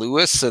St.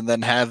 Louis and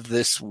then have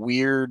this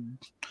weird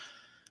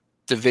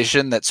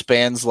division that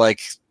spans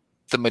like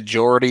the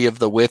majority of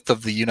the width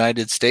of the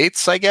United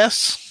States, I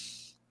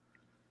guess.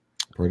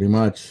 Pretty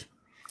much.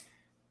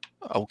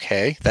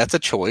 Okay, that's a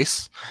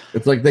choice.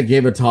 It's like they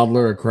gave a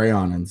toddler a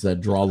crayon and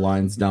said, draw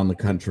lines down the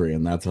country,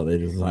 and that's how they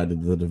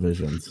decided the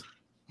divisions.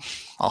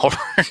 All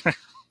right.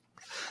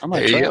 I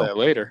might try that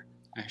later,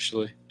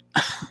 actually.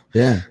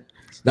 Yeah.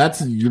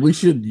 We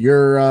should,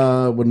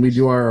 when we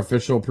do our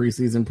official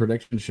preseason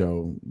prediction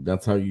show,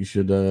 that's how you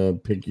should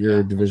pick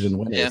your division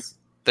winners. Yeah.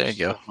 There you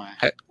go.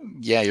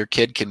 Yeah, your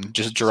kid can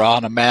just draw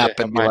on a map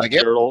and be like,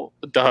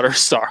 daughter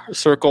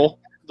circle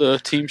the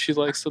team she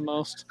likes the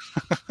most.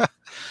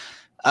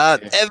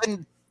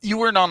 Evan, you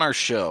weren't on our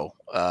show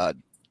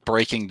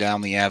breaking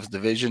down the Avs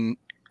division.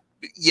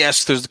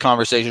 Yes, there's the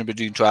conversation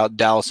between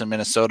Dallas and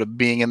Minnesota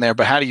being in there,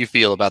 but how do you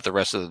feel about the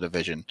rest of the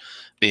division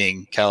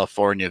being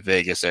California,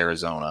 Vegas,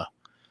 Arizona?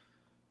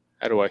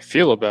 How do I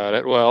feel about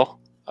it? Well,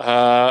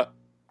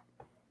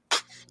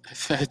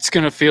 it's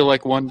going to feel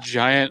like one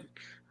giant,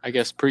 I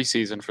guess,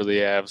 preseason for the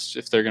Avs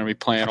if they're going to be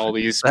playing all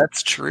these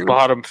That's true.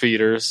 bottom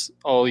feeders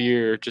all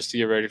year just to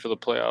get ready for the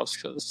playoffs,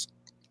 because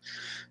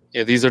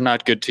these are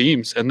not good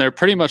teams, and they're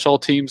pretty much all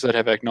teams that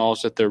have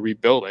acknowledged that they're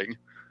rebuilding.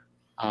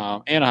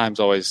 Anaheim's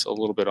always a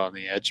little bit on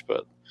the edge,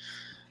 but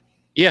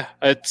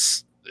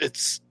it's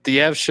the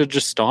Avs should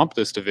just stomp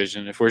this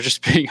division. If we're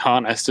just being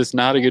honest, it's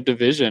not a good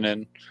division,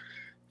 and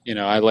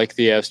I like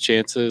the Avs'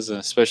 chances, and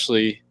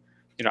especially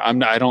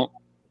I don't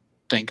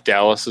think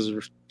Dallas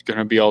is going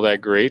to be all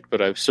that great,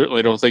 but I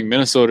certainly don't think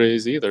Minnesota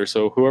is either.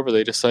 So whoever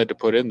they decide to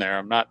put in there,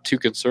 I'm not too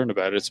concerned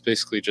about it. It's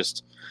basically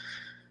just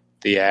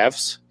the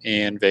Avs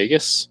and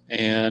Vegas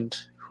and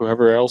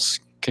whoever else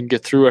can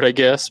get through it, I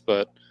guess.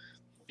 But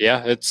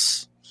yeah,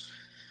 it's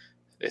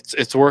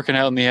working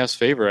out in the Avs'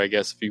 favor, I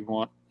guess, if you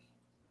want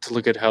to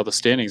look at how the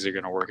standings are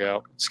going to work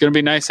out. It's going to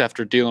be nice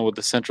after dealing with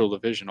the Central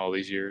Division all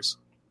these years.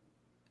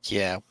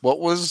 Yeah.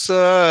 What was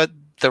the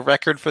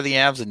record for the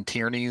Avs in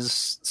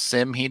Tierney's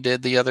sim he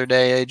did the other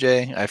day,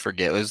 AJ? I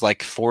forget. It was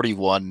like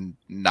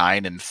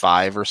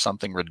 41-9-5 or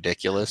something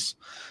ridiculous.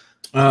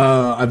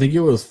 I think it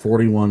was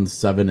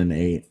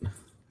 41-7-8.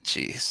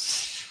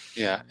 Jeez.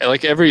 Yeah,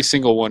 like every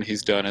single one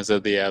he's done is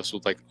at the Avs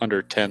with like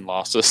under 10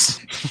 losses.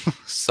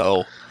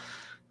 So,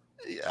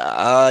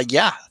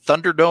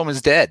 Thunderdome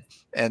is dead,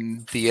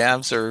 and the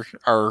Avs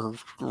are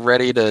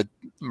ready to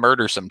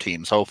murder some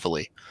teams,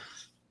 hopefully,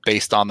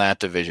 based on that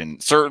division.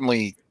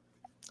 Certainly,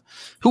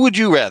 who would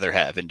you rather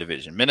have in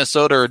division,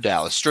 Minnesota or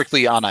Dallas?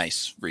 Strictly on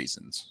ice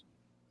reasons.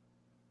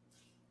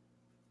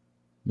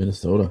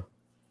 Minnesota.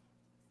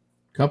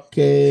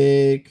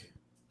 Cupcake.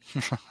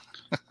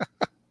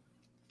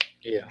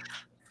 Yeah.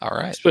 All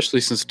right.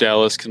 Especially since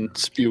Dallas can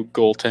spew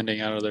goaltending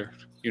out of their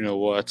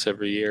whats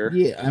every year.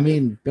 Yeah, I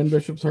mean, Ben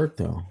Bishop's hurt,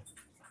 though.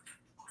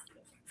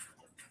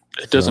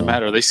 It doesn't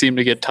matter. They seem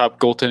to get top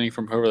goaltending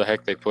from whoever the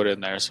heck they put in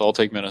there, so I'll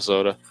take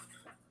Minnesota.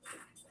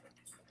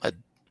 A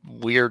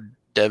weird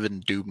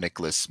Devin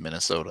Dubnyk-less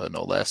Minnesota,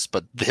 no less,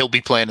 but he'll be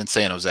playing in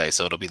San Jose,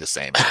 so it'll be the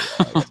same.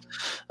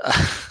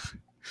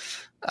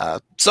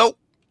 So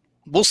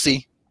we'll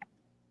see.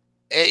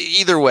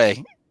 Either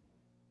way,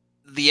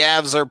 the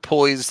Avs are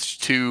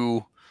poised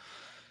to,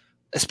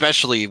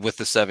 especially with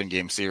the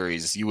 7-game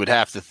series, you would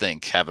have to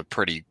think have a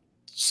pretty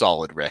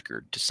solid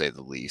record, to say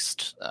the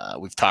least.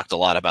 We've talked a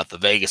lot about the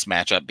Vegas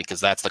matchup because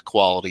that's the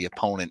quality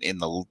opponent in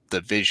the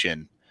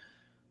division,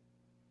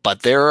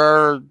 but there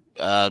are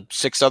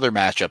 6 other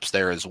matchups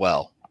there as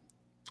well,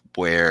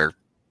 where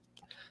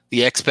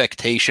the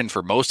expectation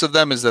for most of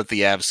them is that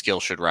the Avs skill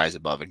should rise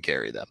above and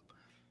carry them.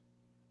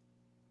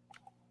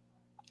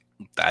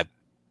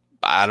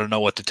 I don't know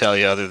what to tell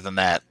you other than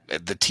that.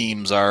 The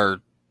teams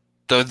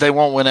they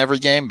won't win every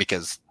game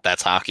because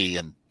that's hockey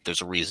and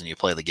there's a reason you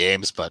play the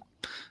games, but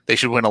they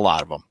should win a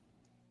lot of them.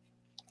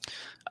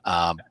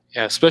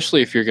 Yeah,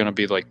 especially if you're going to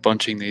be like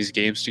bunching these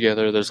games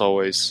together. There's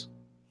always,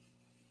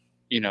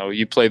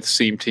 you play the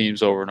same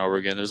teams over and over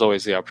again. There's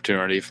always the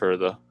opportunity for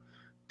the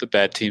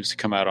bad teams to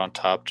come out on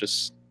top.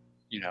 Just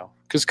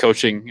because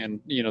coaching and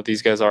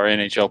these guys are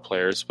NHL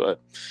players,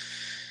 but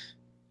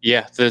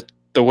yeah,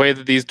 the way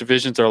that these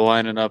divisions are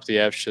lining up, the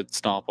Avs should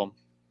stomp them.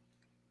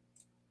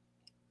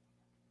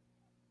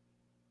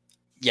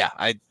 Yeah,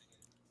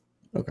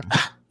 Okay,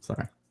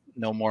 sorry.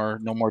 No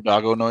more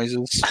doggo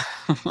noises.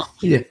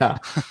 Yeah.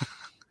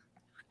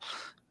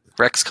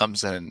 Rex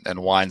comes in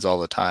and whines all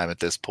the time at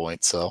this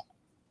point, so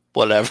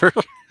whatever.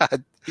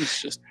 He's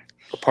just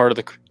a part of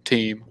the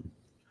team.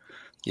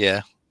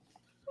 Yeah.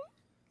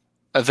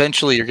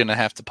 Eventually, you're going to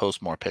have to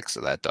post more pics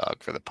of that dog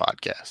for the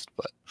podcast.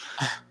 But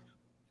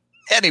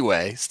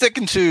anyway,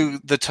 sticking to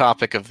the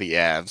topic of the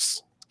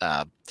Avs,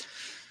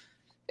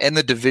 and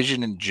the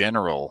division in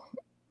general.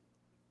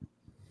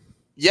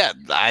 Yeah,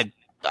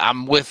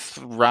 I'm with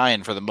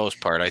Ryan for the most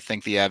part. I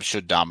think the Avs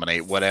should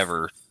dominate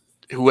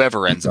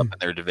whoever ends up in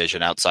their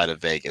division outside of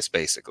Vegas,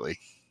 basically.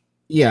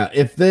 Yeah,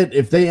 if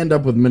they end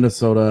up with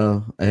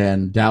Minnesota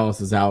and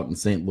Dallas is out and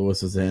St.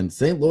 Louis is in,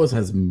 St. Louis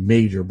has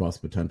major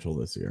bust potential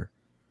this year.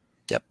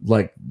 Yep.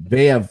 Like,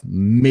 they have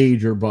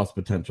major bust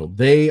potential.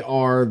 They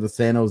are the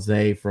San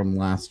Jose from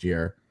last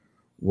year,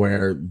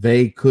 where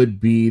they could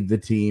be the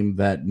team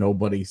that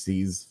nobody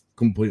sees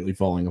completely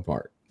falling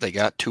apart. They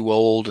got too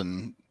old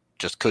and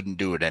just couldn't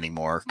do it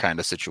anymore kind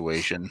of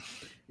situation.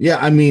 Yeah,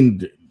 I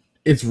mean,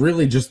 it's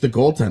really just the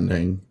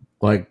goaltending.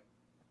 Like,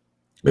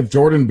 if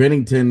Jordan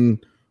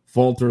Binnington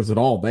falters at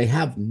all, they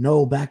have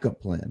no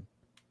backup plan.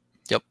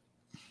 Yep.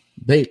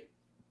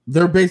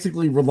 They're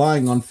basically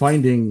relying on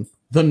finding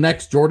the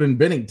next Jordan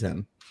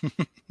Binnington.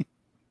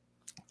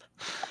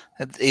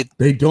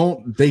 They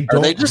don't.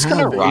 Are they just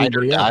going to ride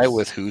or die else.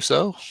 with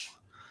Husso?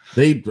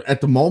 They at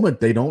the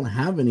moment they don't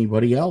have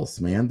anybody else,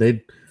 man.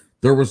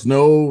 There was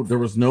no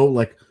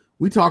like,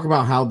 we talk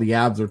about how the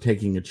Avs are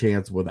taking a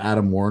chance with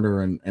Adam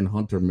Warner and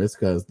Hunter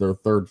Miska as their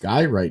third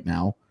guy right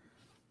now.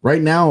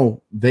 Right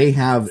now they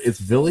have it's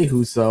Ville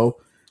Husso,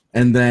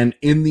 and then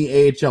in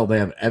the AHL they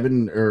have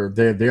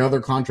the other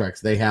contracts.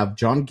 They have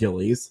John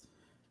Gillies,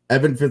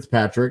 Evan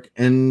Fitzpatrick,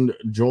 and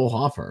Joel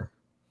Hofer,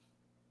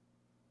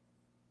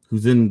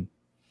 who's in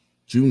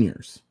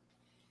juniors.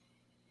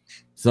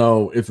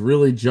 So it's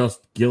really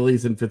just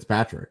Gillies and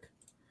Fitzpatrick.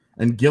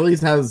 And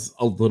Gillies has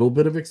a little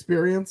bit of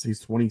experience.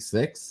 He's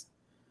 26.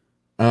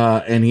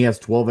 And he has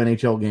 12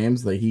 NHL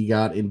games that he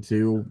got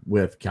into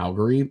with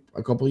Calgary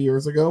a couple of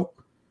years ago.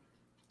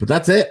 But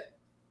that's it.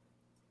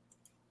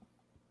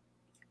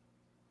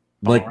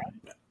 Like,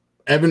 right.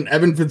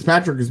 Evan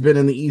Fitzpatrick has been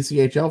in the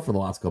ECHL for the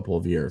last couple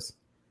of years.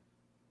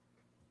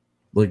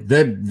 Like,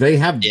 they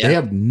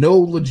have no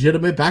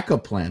legitimate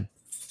backup plan.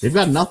 They've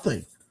got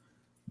nothing.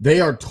 They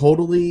are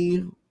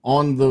totally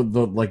on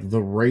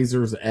the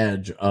razor's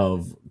edge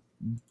of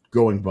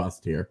going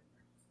bust here.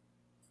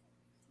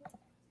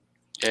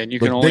 And you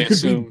can only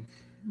assume.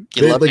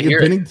 If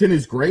Binnington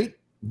is great,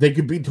 they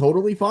could be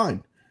totally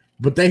fine.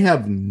 But they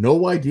have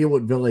no idea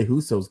what Ville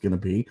Husso is going to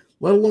be,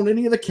 let alone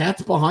any of the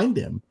cats behind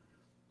him.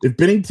 If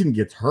Binnington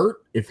gets hurt,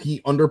 if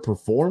he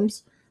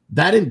underperforms,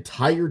 that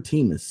entire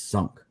team is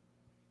sunk.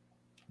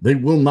 They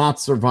will not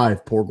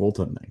survive poor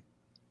goaltending.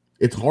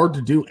 It's hard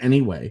to do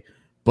anyway,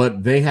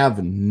 but they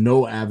have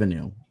no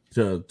avenue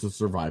to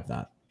survive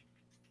that.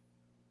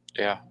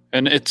 Yeah,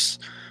 and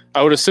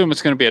I would assume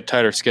it's going to be a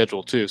tighter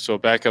schedule too, so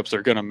backups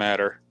are going to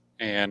matter,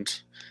 and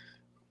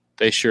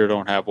they sure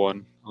don't have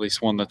one, at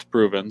least one that's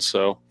proven.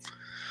 So,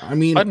 I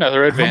mean,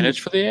 another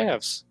advantage for the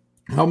Avs.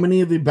 How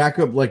many of the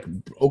backup,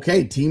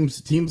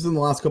 teams in the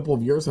last couple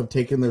of years have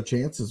taken their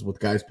chances with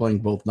guys playing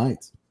both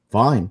nights?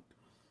 Fine.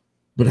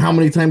 But how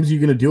many times are you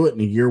going to do it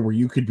in a year where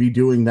you could be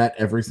doing that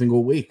every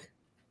single week?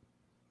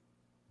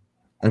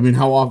 I mean,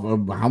 how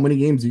many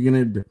games are you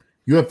going to...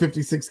 You have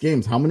 56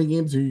 games. How many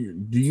games do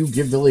you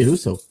give Ville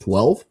Husso?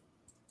 12?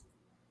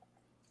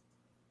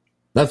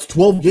 That's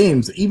 12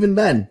 games. Even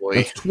then,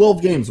 that's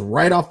 12 games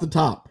right off the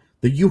top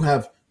that you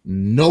have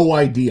no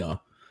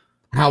idea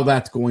how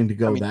that's going to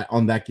go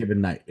on that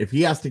given night. If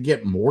he has to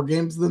get more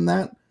games than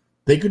that,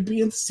 they could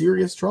be in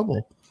serious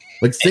trouble.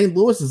 Like, St.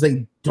 Louis is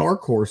a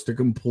dark horse to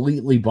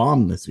completely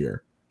bomb this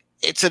year.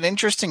 It's an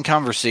interesting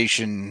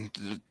conversation.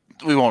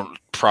 We won't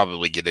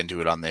probably get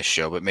into it on this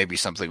show, but maybe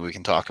something we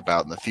can talk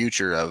about in the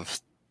future of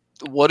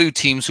what do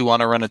teams who want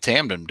to run a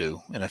tandem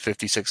do in a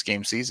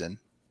 56-game season?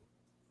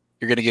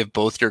 You're going to give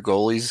both your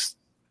goalies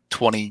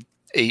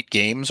 28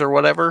 games or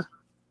whatever?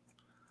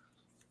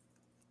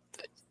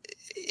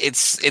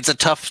 It's a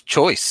tough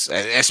choice,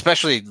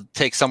 especially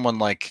take someone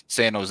like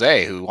San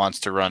Jose who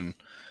wants to run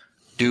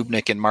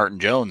Dubnyk and Martin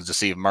Jones to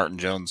see if Martin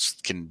Jones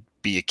can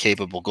be a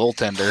capable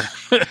goaltender.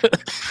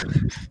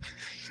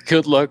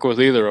 Good luck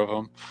with either of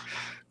them.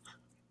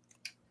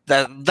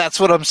 That's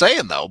what I'm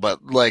saying, though.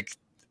 But, like,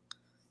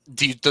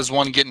 does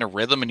one get in a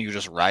rhythm and you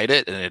just ride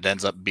it and it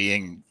ends up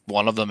being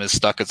one of them is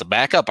stuck as a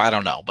backup? I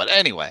don't know. But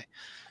anyway,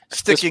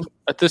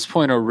 at this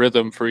point, a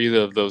rhythm for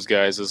either of those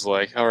guys is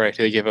like, all right,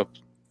 they gave up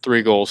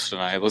 3 goals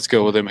tonight. Let's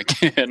go with him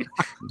again.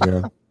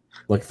 Yeah.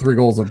 Like 3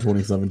 goals on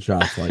 27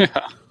 shots. Like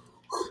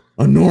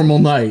a normal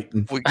night.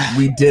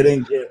 We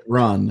didn't get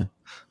run.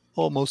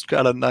 Almost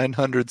got a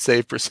 900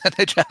 save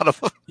percentage out of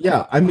them.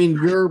 Yeah, I mean,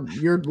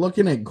 you're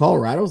looking at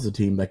Colorado's a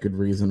team that could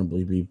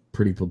reasonably be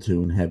pretty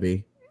platoon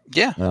heavy.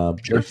 Yeah,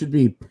 sure.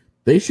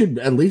 They should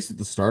at least at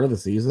the start of the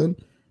season,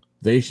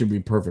 they should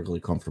be perfectly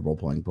comfortable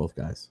playing both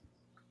guys.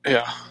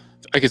 Yeah,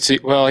 I could see.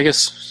 Well, I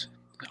guess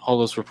all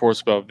those reports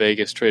about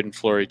Vegas trading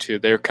Fleury too,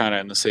 they're kind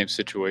of in the same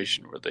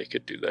situation where they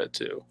could do that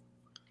too.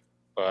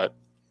 But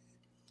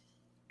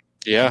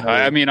yeah,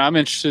 I mean, I'm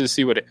interested to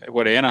see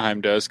what Anaheim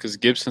does because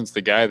Gibson's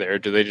the guy there.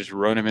 Do they just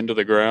run him into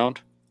the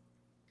ground?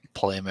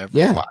 Play him every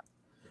Yeah.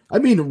 I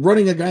mean,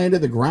 running a guy into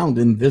the ground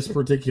in this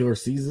particular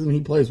season,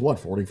 he plays,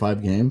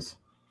 45 games?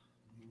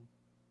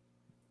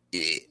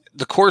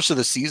 the course of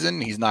the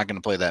season, he's not going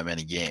to play that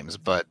many games.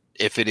 But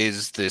if it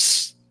is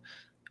this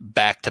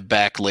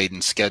back-to-back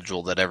laden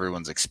schedule that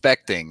everyone's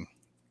expecting,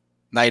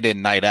 night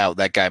in, night out,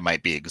 that guy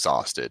might be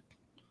exhausted.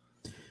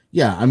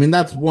 Yeah, I mean,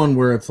 that's one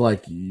where it's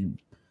like you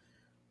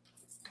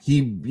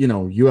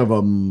have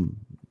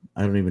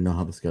I don't even know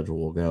how the schedule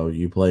will go.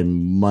 You play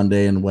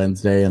Monday and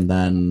Wednesday and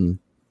then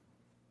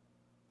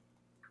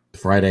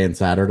Friday and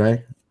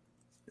Saturday.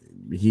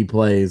 He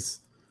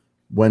plays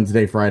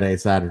Wednesday, Friday,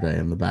 Saturday,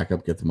 and the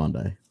backup gets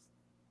Monday.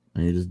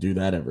 And you just do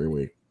that every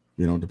week,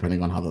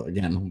 depending on how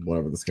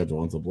whatever the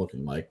schedule ends up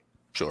looking like.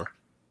 Sure.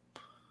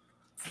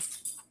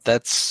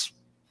 That's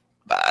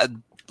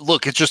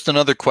look, it's just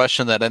another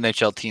question that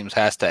NHL teams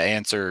has to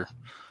answer.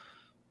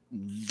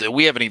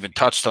 We haven't even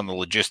touched on the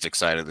logistics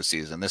side of the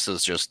season. This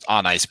is just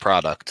on ice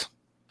product,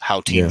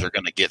 how teams are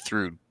going to get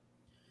through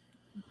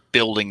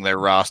building their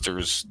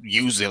rosters,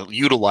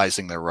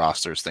 utilizing their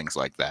rosters, things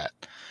like that.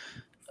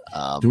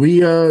 Do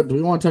we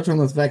want to touch on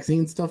this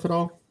vaccine stuff at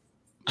all?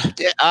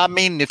 Yeah, I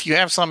mean, if you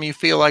have something you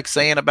feel like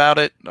saying about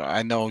it,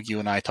 I know you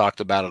and I talked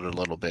about it a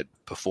little bit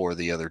before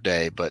the other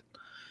day, but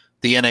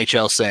the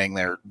NHL saying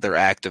they're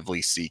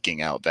actively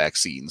seeking out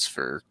vaccines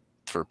for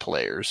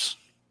players.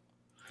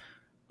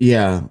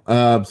 Yeah.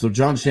 So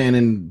John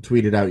Shannon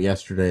tweeted out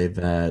yesterday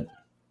that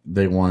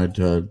they wanted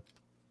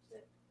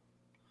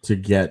to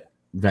get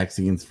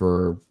vaccines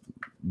for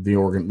the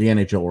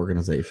NHL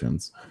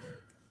organizations,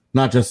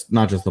 not just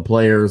the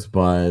players,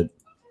 but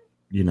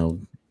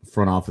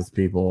front office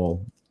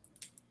people,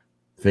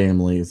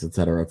 families, et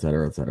cetera, et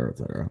cetera, et cetera, et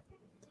cetera.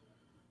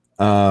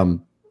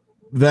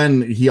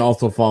 Then he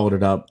also followed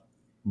it up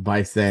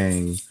by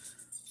saying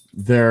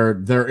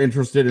they're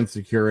interested in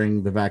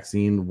securing the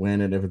vaccine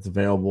when and if it's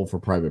available for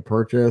private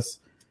purchase.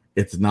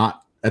 It's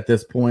not at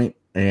this point,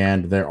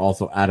 and they're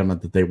also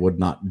adamant that they would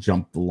not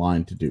jump the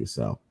line to do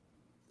so.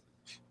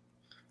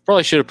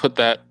 Probably should have put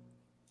that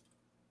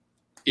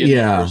in the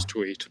first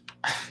tweet.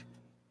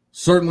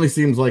 Certainly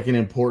seems like an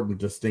important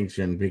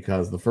distinction,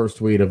 because the first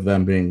tweet of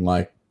them being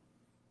like,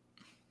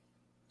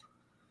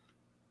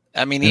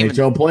 I mean,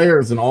 NHL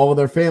players and all of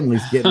their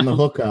families getting the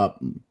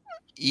hookup.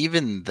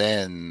 Even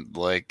then,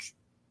 like,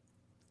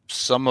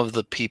 some of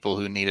the people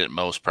who need it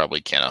most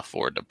probably can't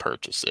afford to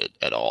purchase it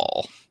at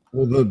all.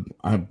 Well,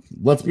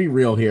 let's be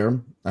real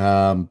here.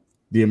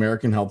 The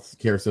American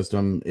healthcare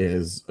system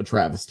is a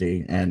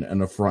travesty and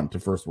an affront to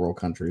first world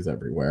countries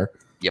everywhere.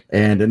 Yep.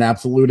 And an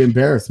absolute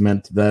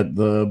embarrassment that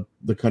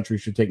the country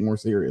should take more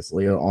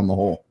seriously on the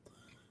whole.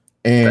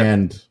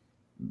 And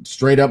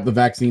straight up, the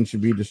vaccine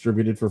should be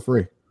distributed for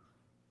free.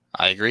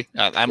 I agree.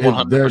 I'm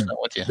 100%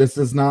 with you. This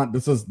is not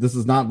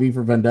V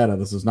for Vendetta.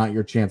 This is not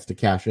your chance to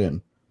cash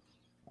in.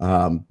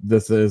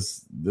 This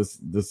is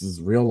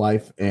real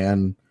life,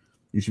 and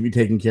you should be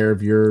taking care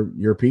of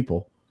your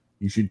people.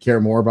 You should care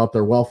more about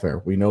their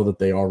welfare. We know that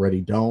they already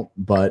don't,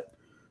 but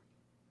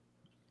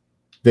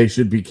they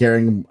should be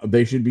caring.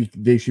 They should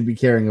be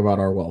caring about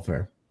our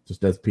welfare,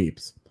 just as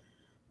peeps.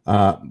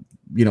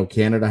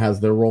 Canada has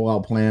their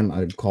rollout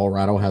plan.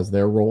 Colorado has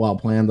their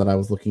rollout plan that I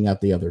was looking at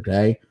the other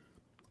day.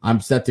 I'm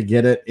set to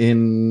get it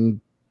in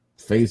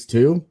phase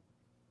 2,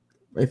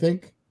 I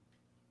think,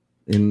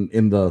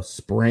 in the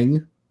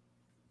spring.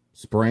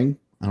 I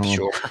don't know.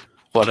 Sure.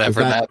 Whatever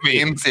that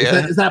means.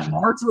 Is that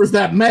March or is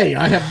that May?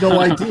 I have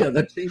no idea.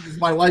 That changes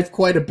my life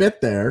quite a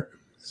bit there.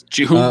 It's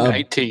June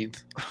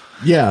 19th.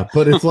 Yeah,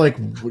 but it's like,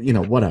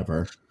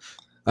 whatever.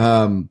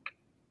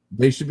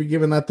 They should be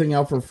giving that thing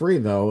out for free,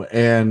 though.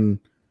 And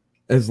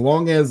as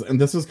long as,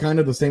 and this is kind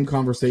of the same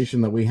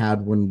conversation that we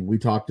had when we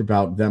talked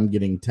about them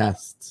getting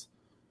tests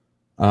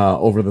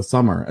over the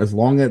summer. As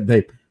long as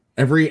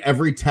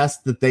every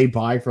test that they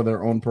buy for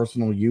their own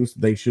personal use,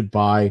 they should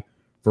buy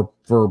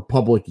for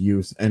public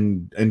use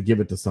and give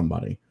it to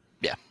somebody.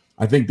 Yeah.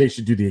 I think they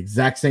should do the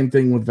exact same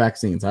thing with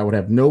vaccines. I would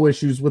have no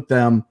issues with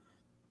them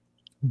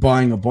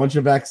buying a bunch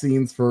of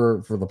vaccines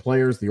for the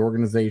players, the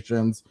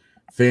organizations,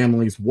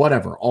 families,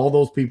 whatever. All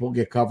those people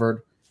get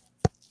covered.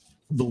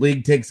 The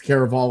league takes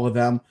care of all of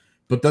them,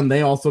 but then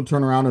they also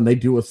turn around and they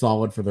do a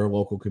solid for their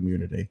local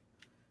community.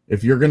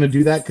 If you're going to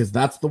do that, because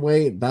that's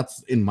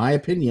in my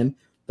opinion,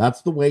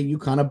 that's the way you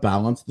kind of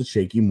balance the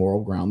shaky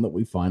moral ground that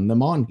we find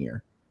them on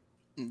here.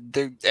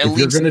 If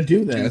you're going to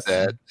do this,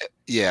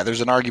 yeah,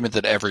 there's an argument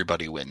that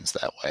everybody wins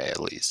that way, at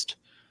least.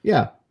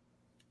 Yeah.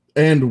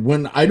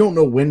 And I don't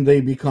know when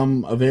they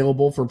become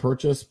available for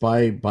purchase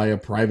by a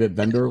private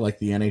vendor like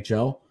the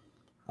NHL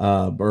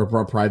or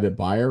a private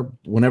buyer,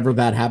 whenever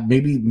that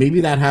happens,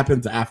 maybe that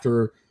happens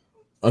after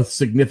a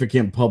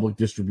significant public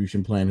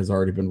distribution plan has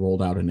already been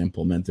rolled out and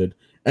implemented.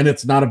 And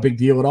it's not a big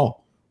deal at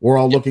all. We're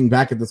all looking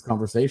back at this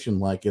conversation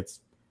like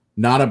it's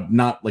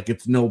not like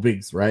it's no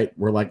bigs, right?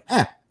 We're like,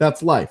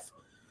 that's life.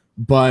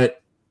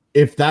 But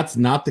if that's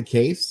not the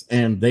case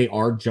and they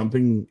are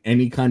jumping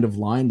any kind of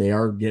line, they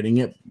are getting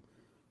it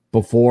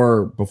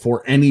before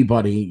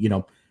anybody,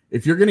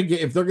 if they're going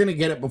to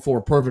get it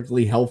before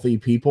perfectly healthy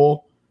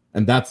people,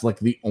 and that's like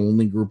the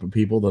only group of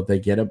people that they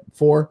get it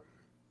for,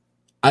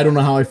 I don't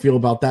know how I feel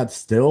about that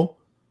still.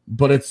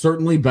 but it's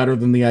certainly better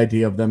than the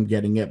idea of them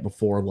getting it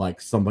before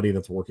like somebody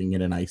that's working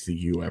in an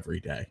ICU every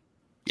day.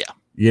 Yeah.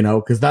 You know,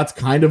 because that's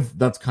kind of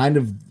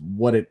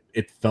what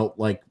it felt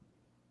like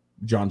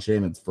John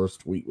Shannon's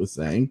first tweet was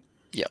saying.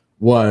 Yeah.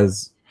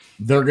 Was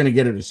they're going to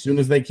get it as soon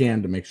as they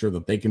can to make sure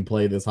that they can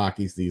play this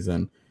hockey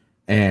season,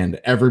 and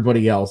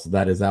everybody else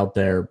that is out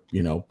there,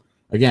 you know,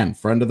 again,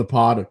 friend of the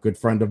pod, a good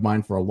friend of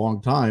mine for a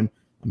long time,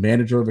 a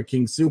manager of the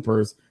King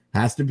Supers,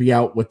 has to be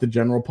out with the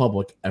general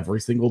public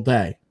every single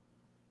day.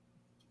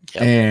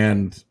 Yep.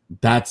 And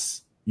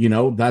that's, you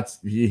know,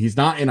 he's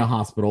not in a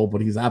hospital,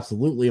 but he's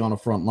absolutely on a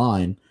front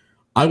line.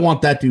 I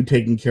want that dude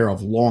taken care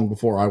of long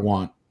before I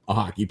want a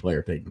hockey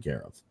player taken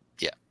care of.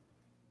 Yeah.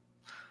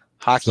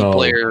 Hockey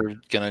player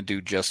going to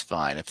do just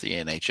fine if the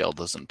NHL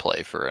doesn't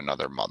play for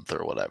another month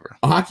or whatever.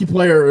 A hockey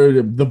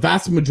player, the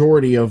vast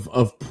majority of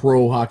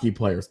pro hockey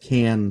players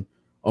can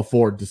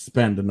afford to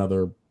spend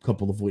another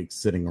couple of weeks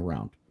sitting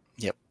around.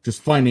 Yep.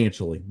 Just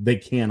financially, they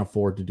can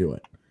afford to do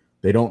it.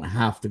 They don't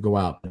have to go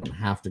out. They don't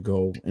have to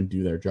go and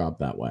do their job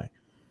that way.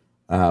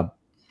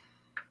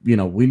 You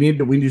know,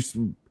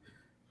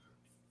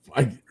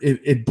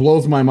 it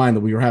blows my mind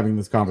that we were having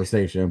this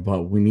conversation,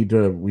 but we need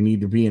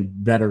to be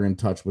better in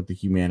touch with the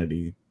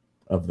humanity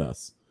of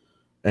this,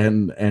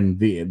 and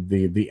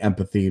the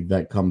empathy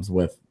that comes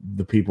with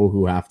the people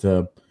who have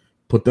to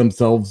put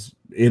themselves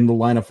in the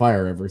line of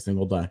fire every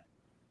single day.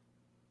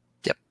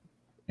 Yep.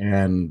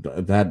 And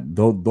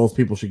those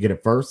people should get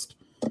it first.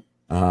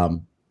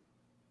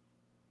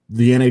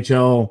 The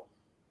NHL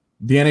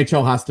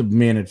has to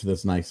manage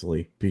this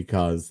nicely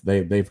because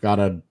they've got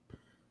to.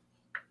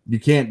 You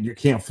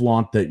can't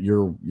flaunt that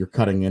you're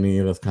cutting any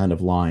of this kind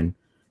of line.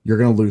 You're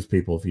going to lose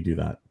people if you do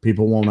that.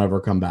 People won't ever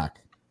come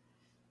back.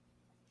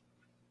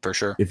 For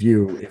sure. If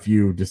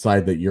you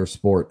decide that your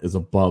sport is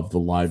above the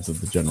lives of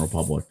the general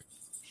public.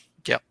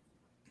 Yep.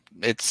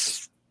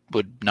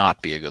 Would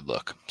not be a good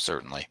look,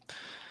 certainly.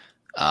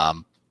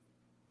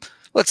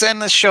 Let's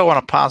end this show on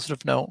a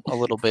positive note a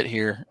little bit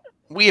here.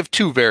 We have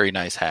two very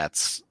nice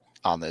hats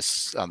on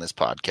this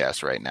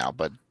podcast right now,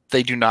 but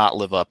they do not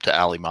live up to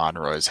Ali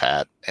Monroy's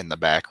hat in the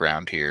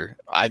background here.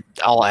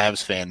 All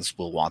Avs fans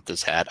will want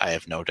this hat, I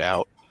have no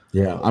doubt.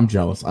 Yeah, I'm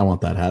jealous. I want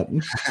that hat.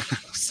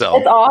 So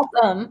it's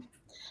awesome.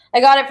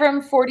 I got it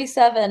from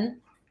 47.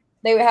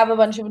 They have a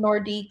bunch of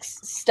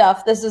Nordiques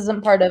stuff. This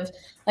isn't part of,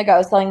 like I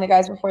was telling the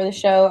guys before the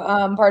show,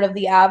 part of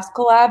the Avs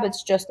collab.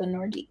 It's just a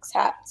Nordiques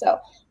hat. So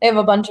they have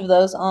a bunch of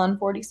those on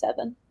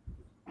 47.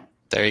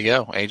 There you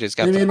go. AJ's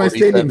got my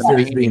Stadium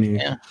Series beanie.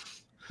 Yeah.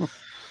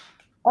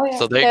 Oh yeah,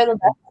 so they're the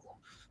best.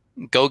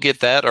 Go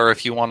get that, or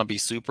if you want to be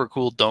super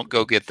cool, don't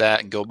go get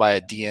that and go buy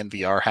a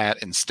DNVR hat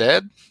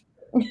instead.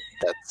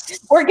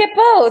 Or get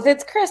both.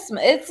 It's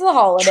Christmas. It's the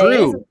holidays.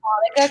 True.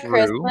 It's Hanukkah,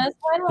 Christmas.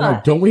 Why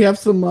not? Don't we have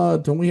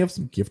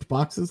some gift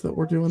boxes that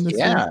we're doing this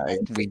year? Yeah,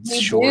 we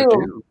sure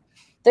do.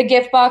 The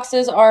gift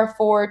boxes are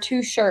for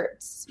 2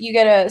 shirts. You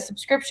get a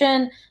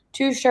subscription,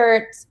 2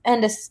 shirts,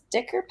 and a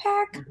sticker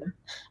pack.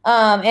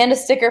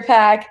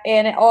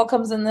 And it all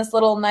comes in this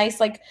little nice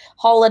like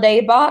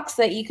holiday box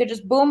that you could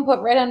just boom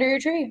put right under your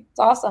tree. It's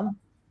awesome.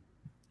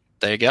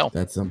 There you go.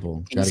 That's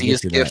simple.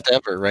 Easiest gift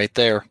ever right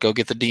there. Go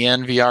get the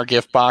DNVR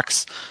gift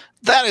box.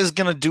 That is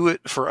going to do it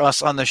for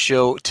us on the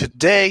show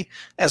today.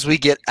 As we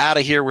get out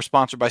of here, we're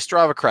sponsored by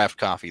Strava Craft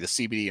Coffee, the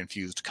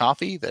CBD-infused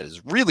coffee that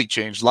has really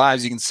changed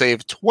lives. You can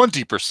save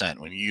 20%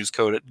 when you use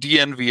code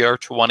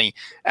DNVR20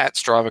 at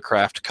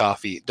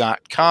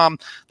StravaCraftCoffee.com.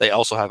 They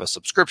also have a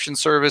subscription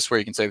service where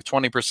you can save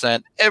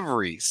 20%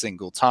 every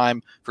single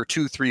time for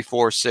 2, 3,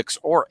 4, 6,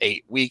 or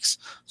 8 weeks.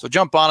 So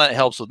jump on it. It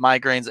helps with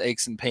migraines,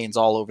 aches, and pains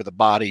all over the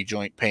body,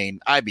 joint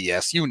pain,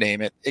 IBS, you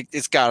name it.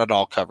 It's got it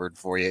all covered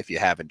for you if you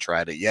haven't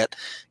tried it yet.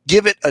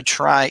 Give it a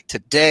try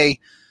today.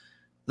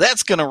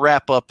 That's going to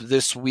wrap up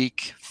this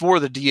week for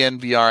the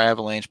DNVR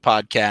Avalanche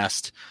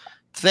podcast.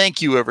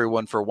 Thank you,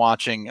 everyone, for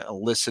watching,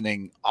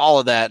 listening, all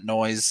of that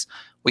noise.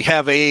 We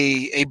have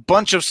a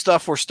bunch of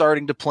stuff we're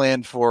starting to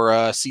plan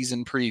for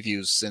season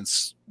previews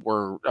since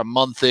we're a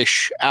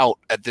month-ish out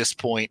at this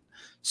point.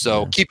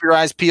 So keep your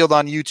eyes peeled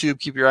on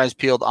YouTube. Keep your eyes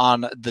peeled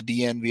on the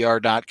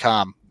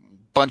DNVR.com.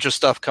 Bunch of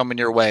stuff coming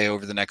your way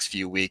over the next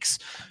few weeks.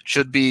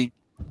 Should be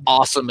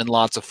awesome and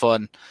lots of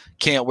fun.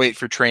 Can't wait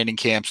for training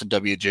camps and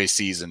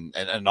WJCs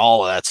and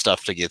all of that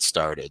stuff to get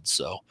started.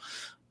 So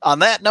on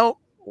that note,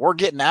 we're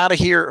getting out of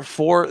here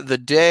for the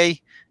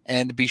day,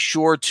 and be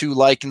sure to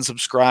like and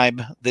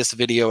subscribe this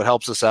video. It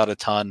helps us out a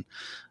ton.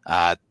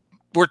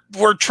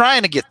 We're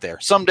trying to get there.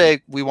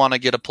 Someday we want to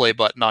get a play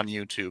button on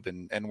YouTube,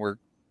 and we're,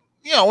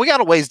 we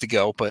got a ways to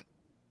go, but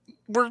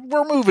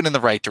we're moving in the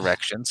right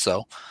direction.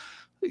 So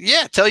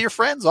yeah, tell your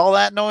friends, all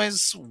that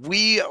noise.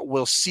 We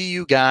will see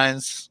you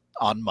guys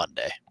on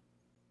Monday.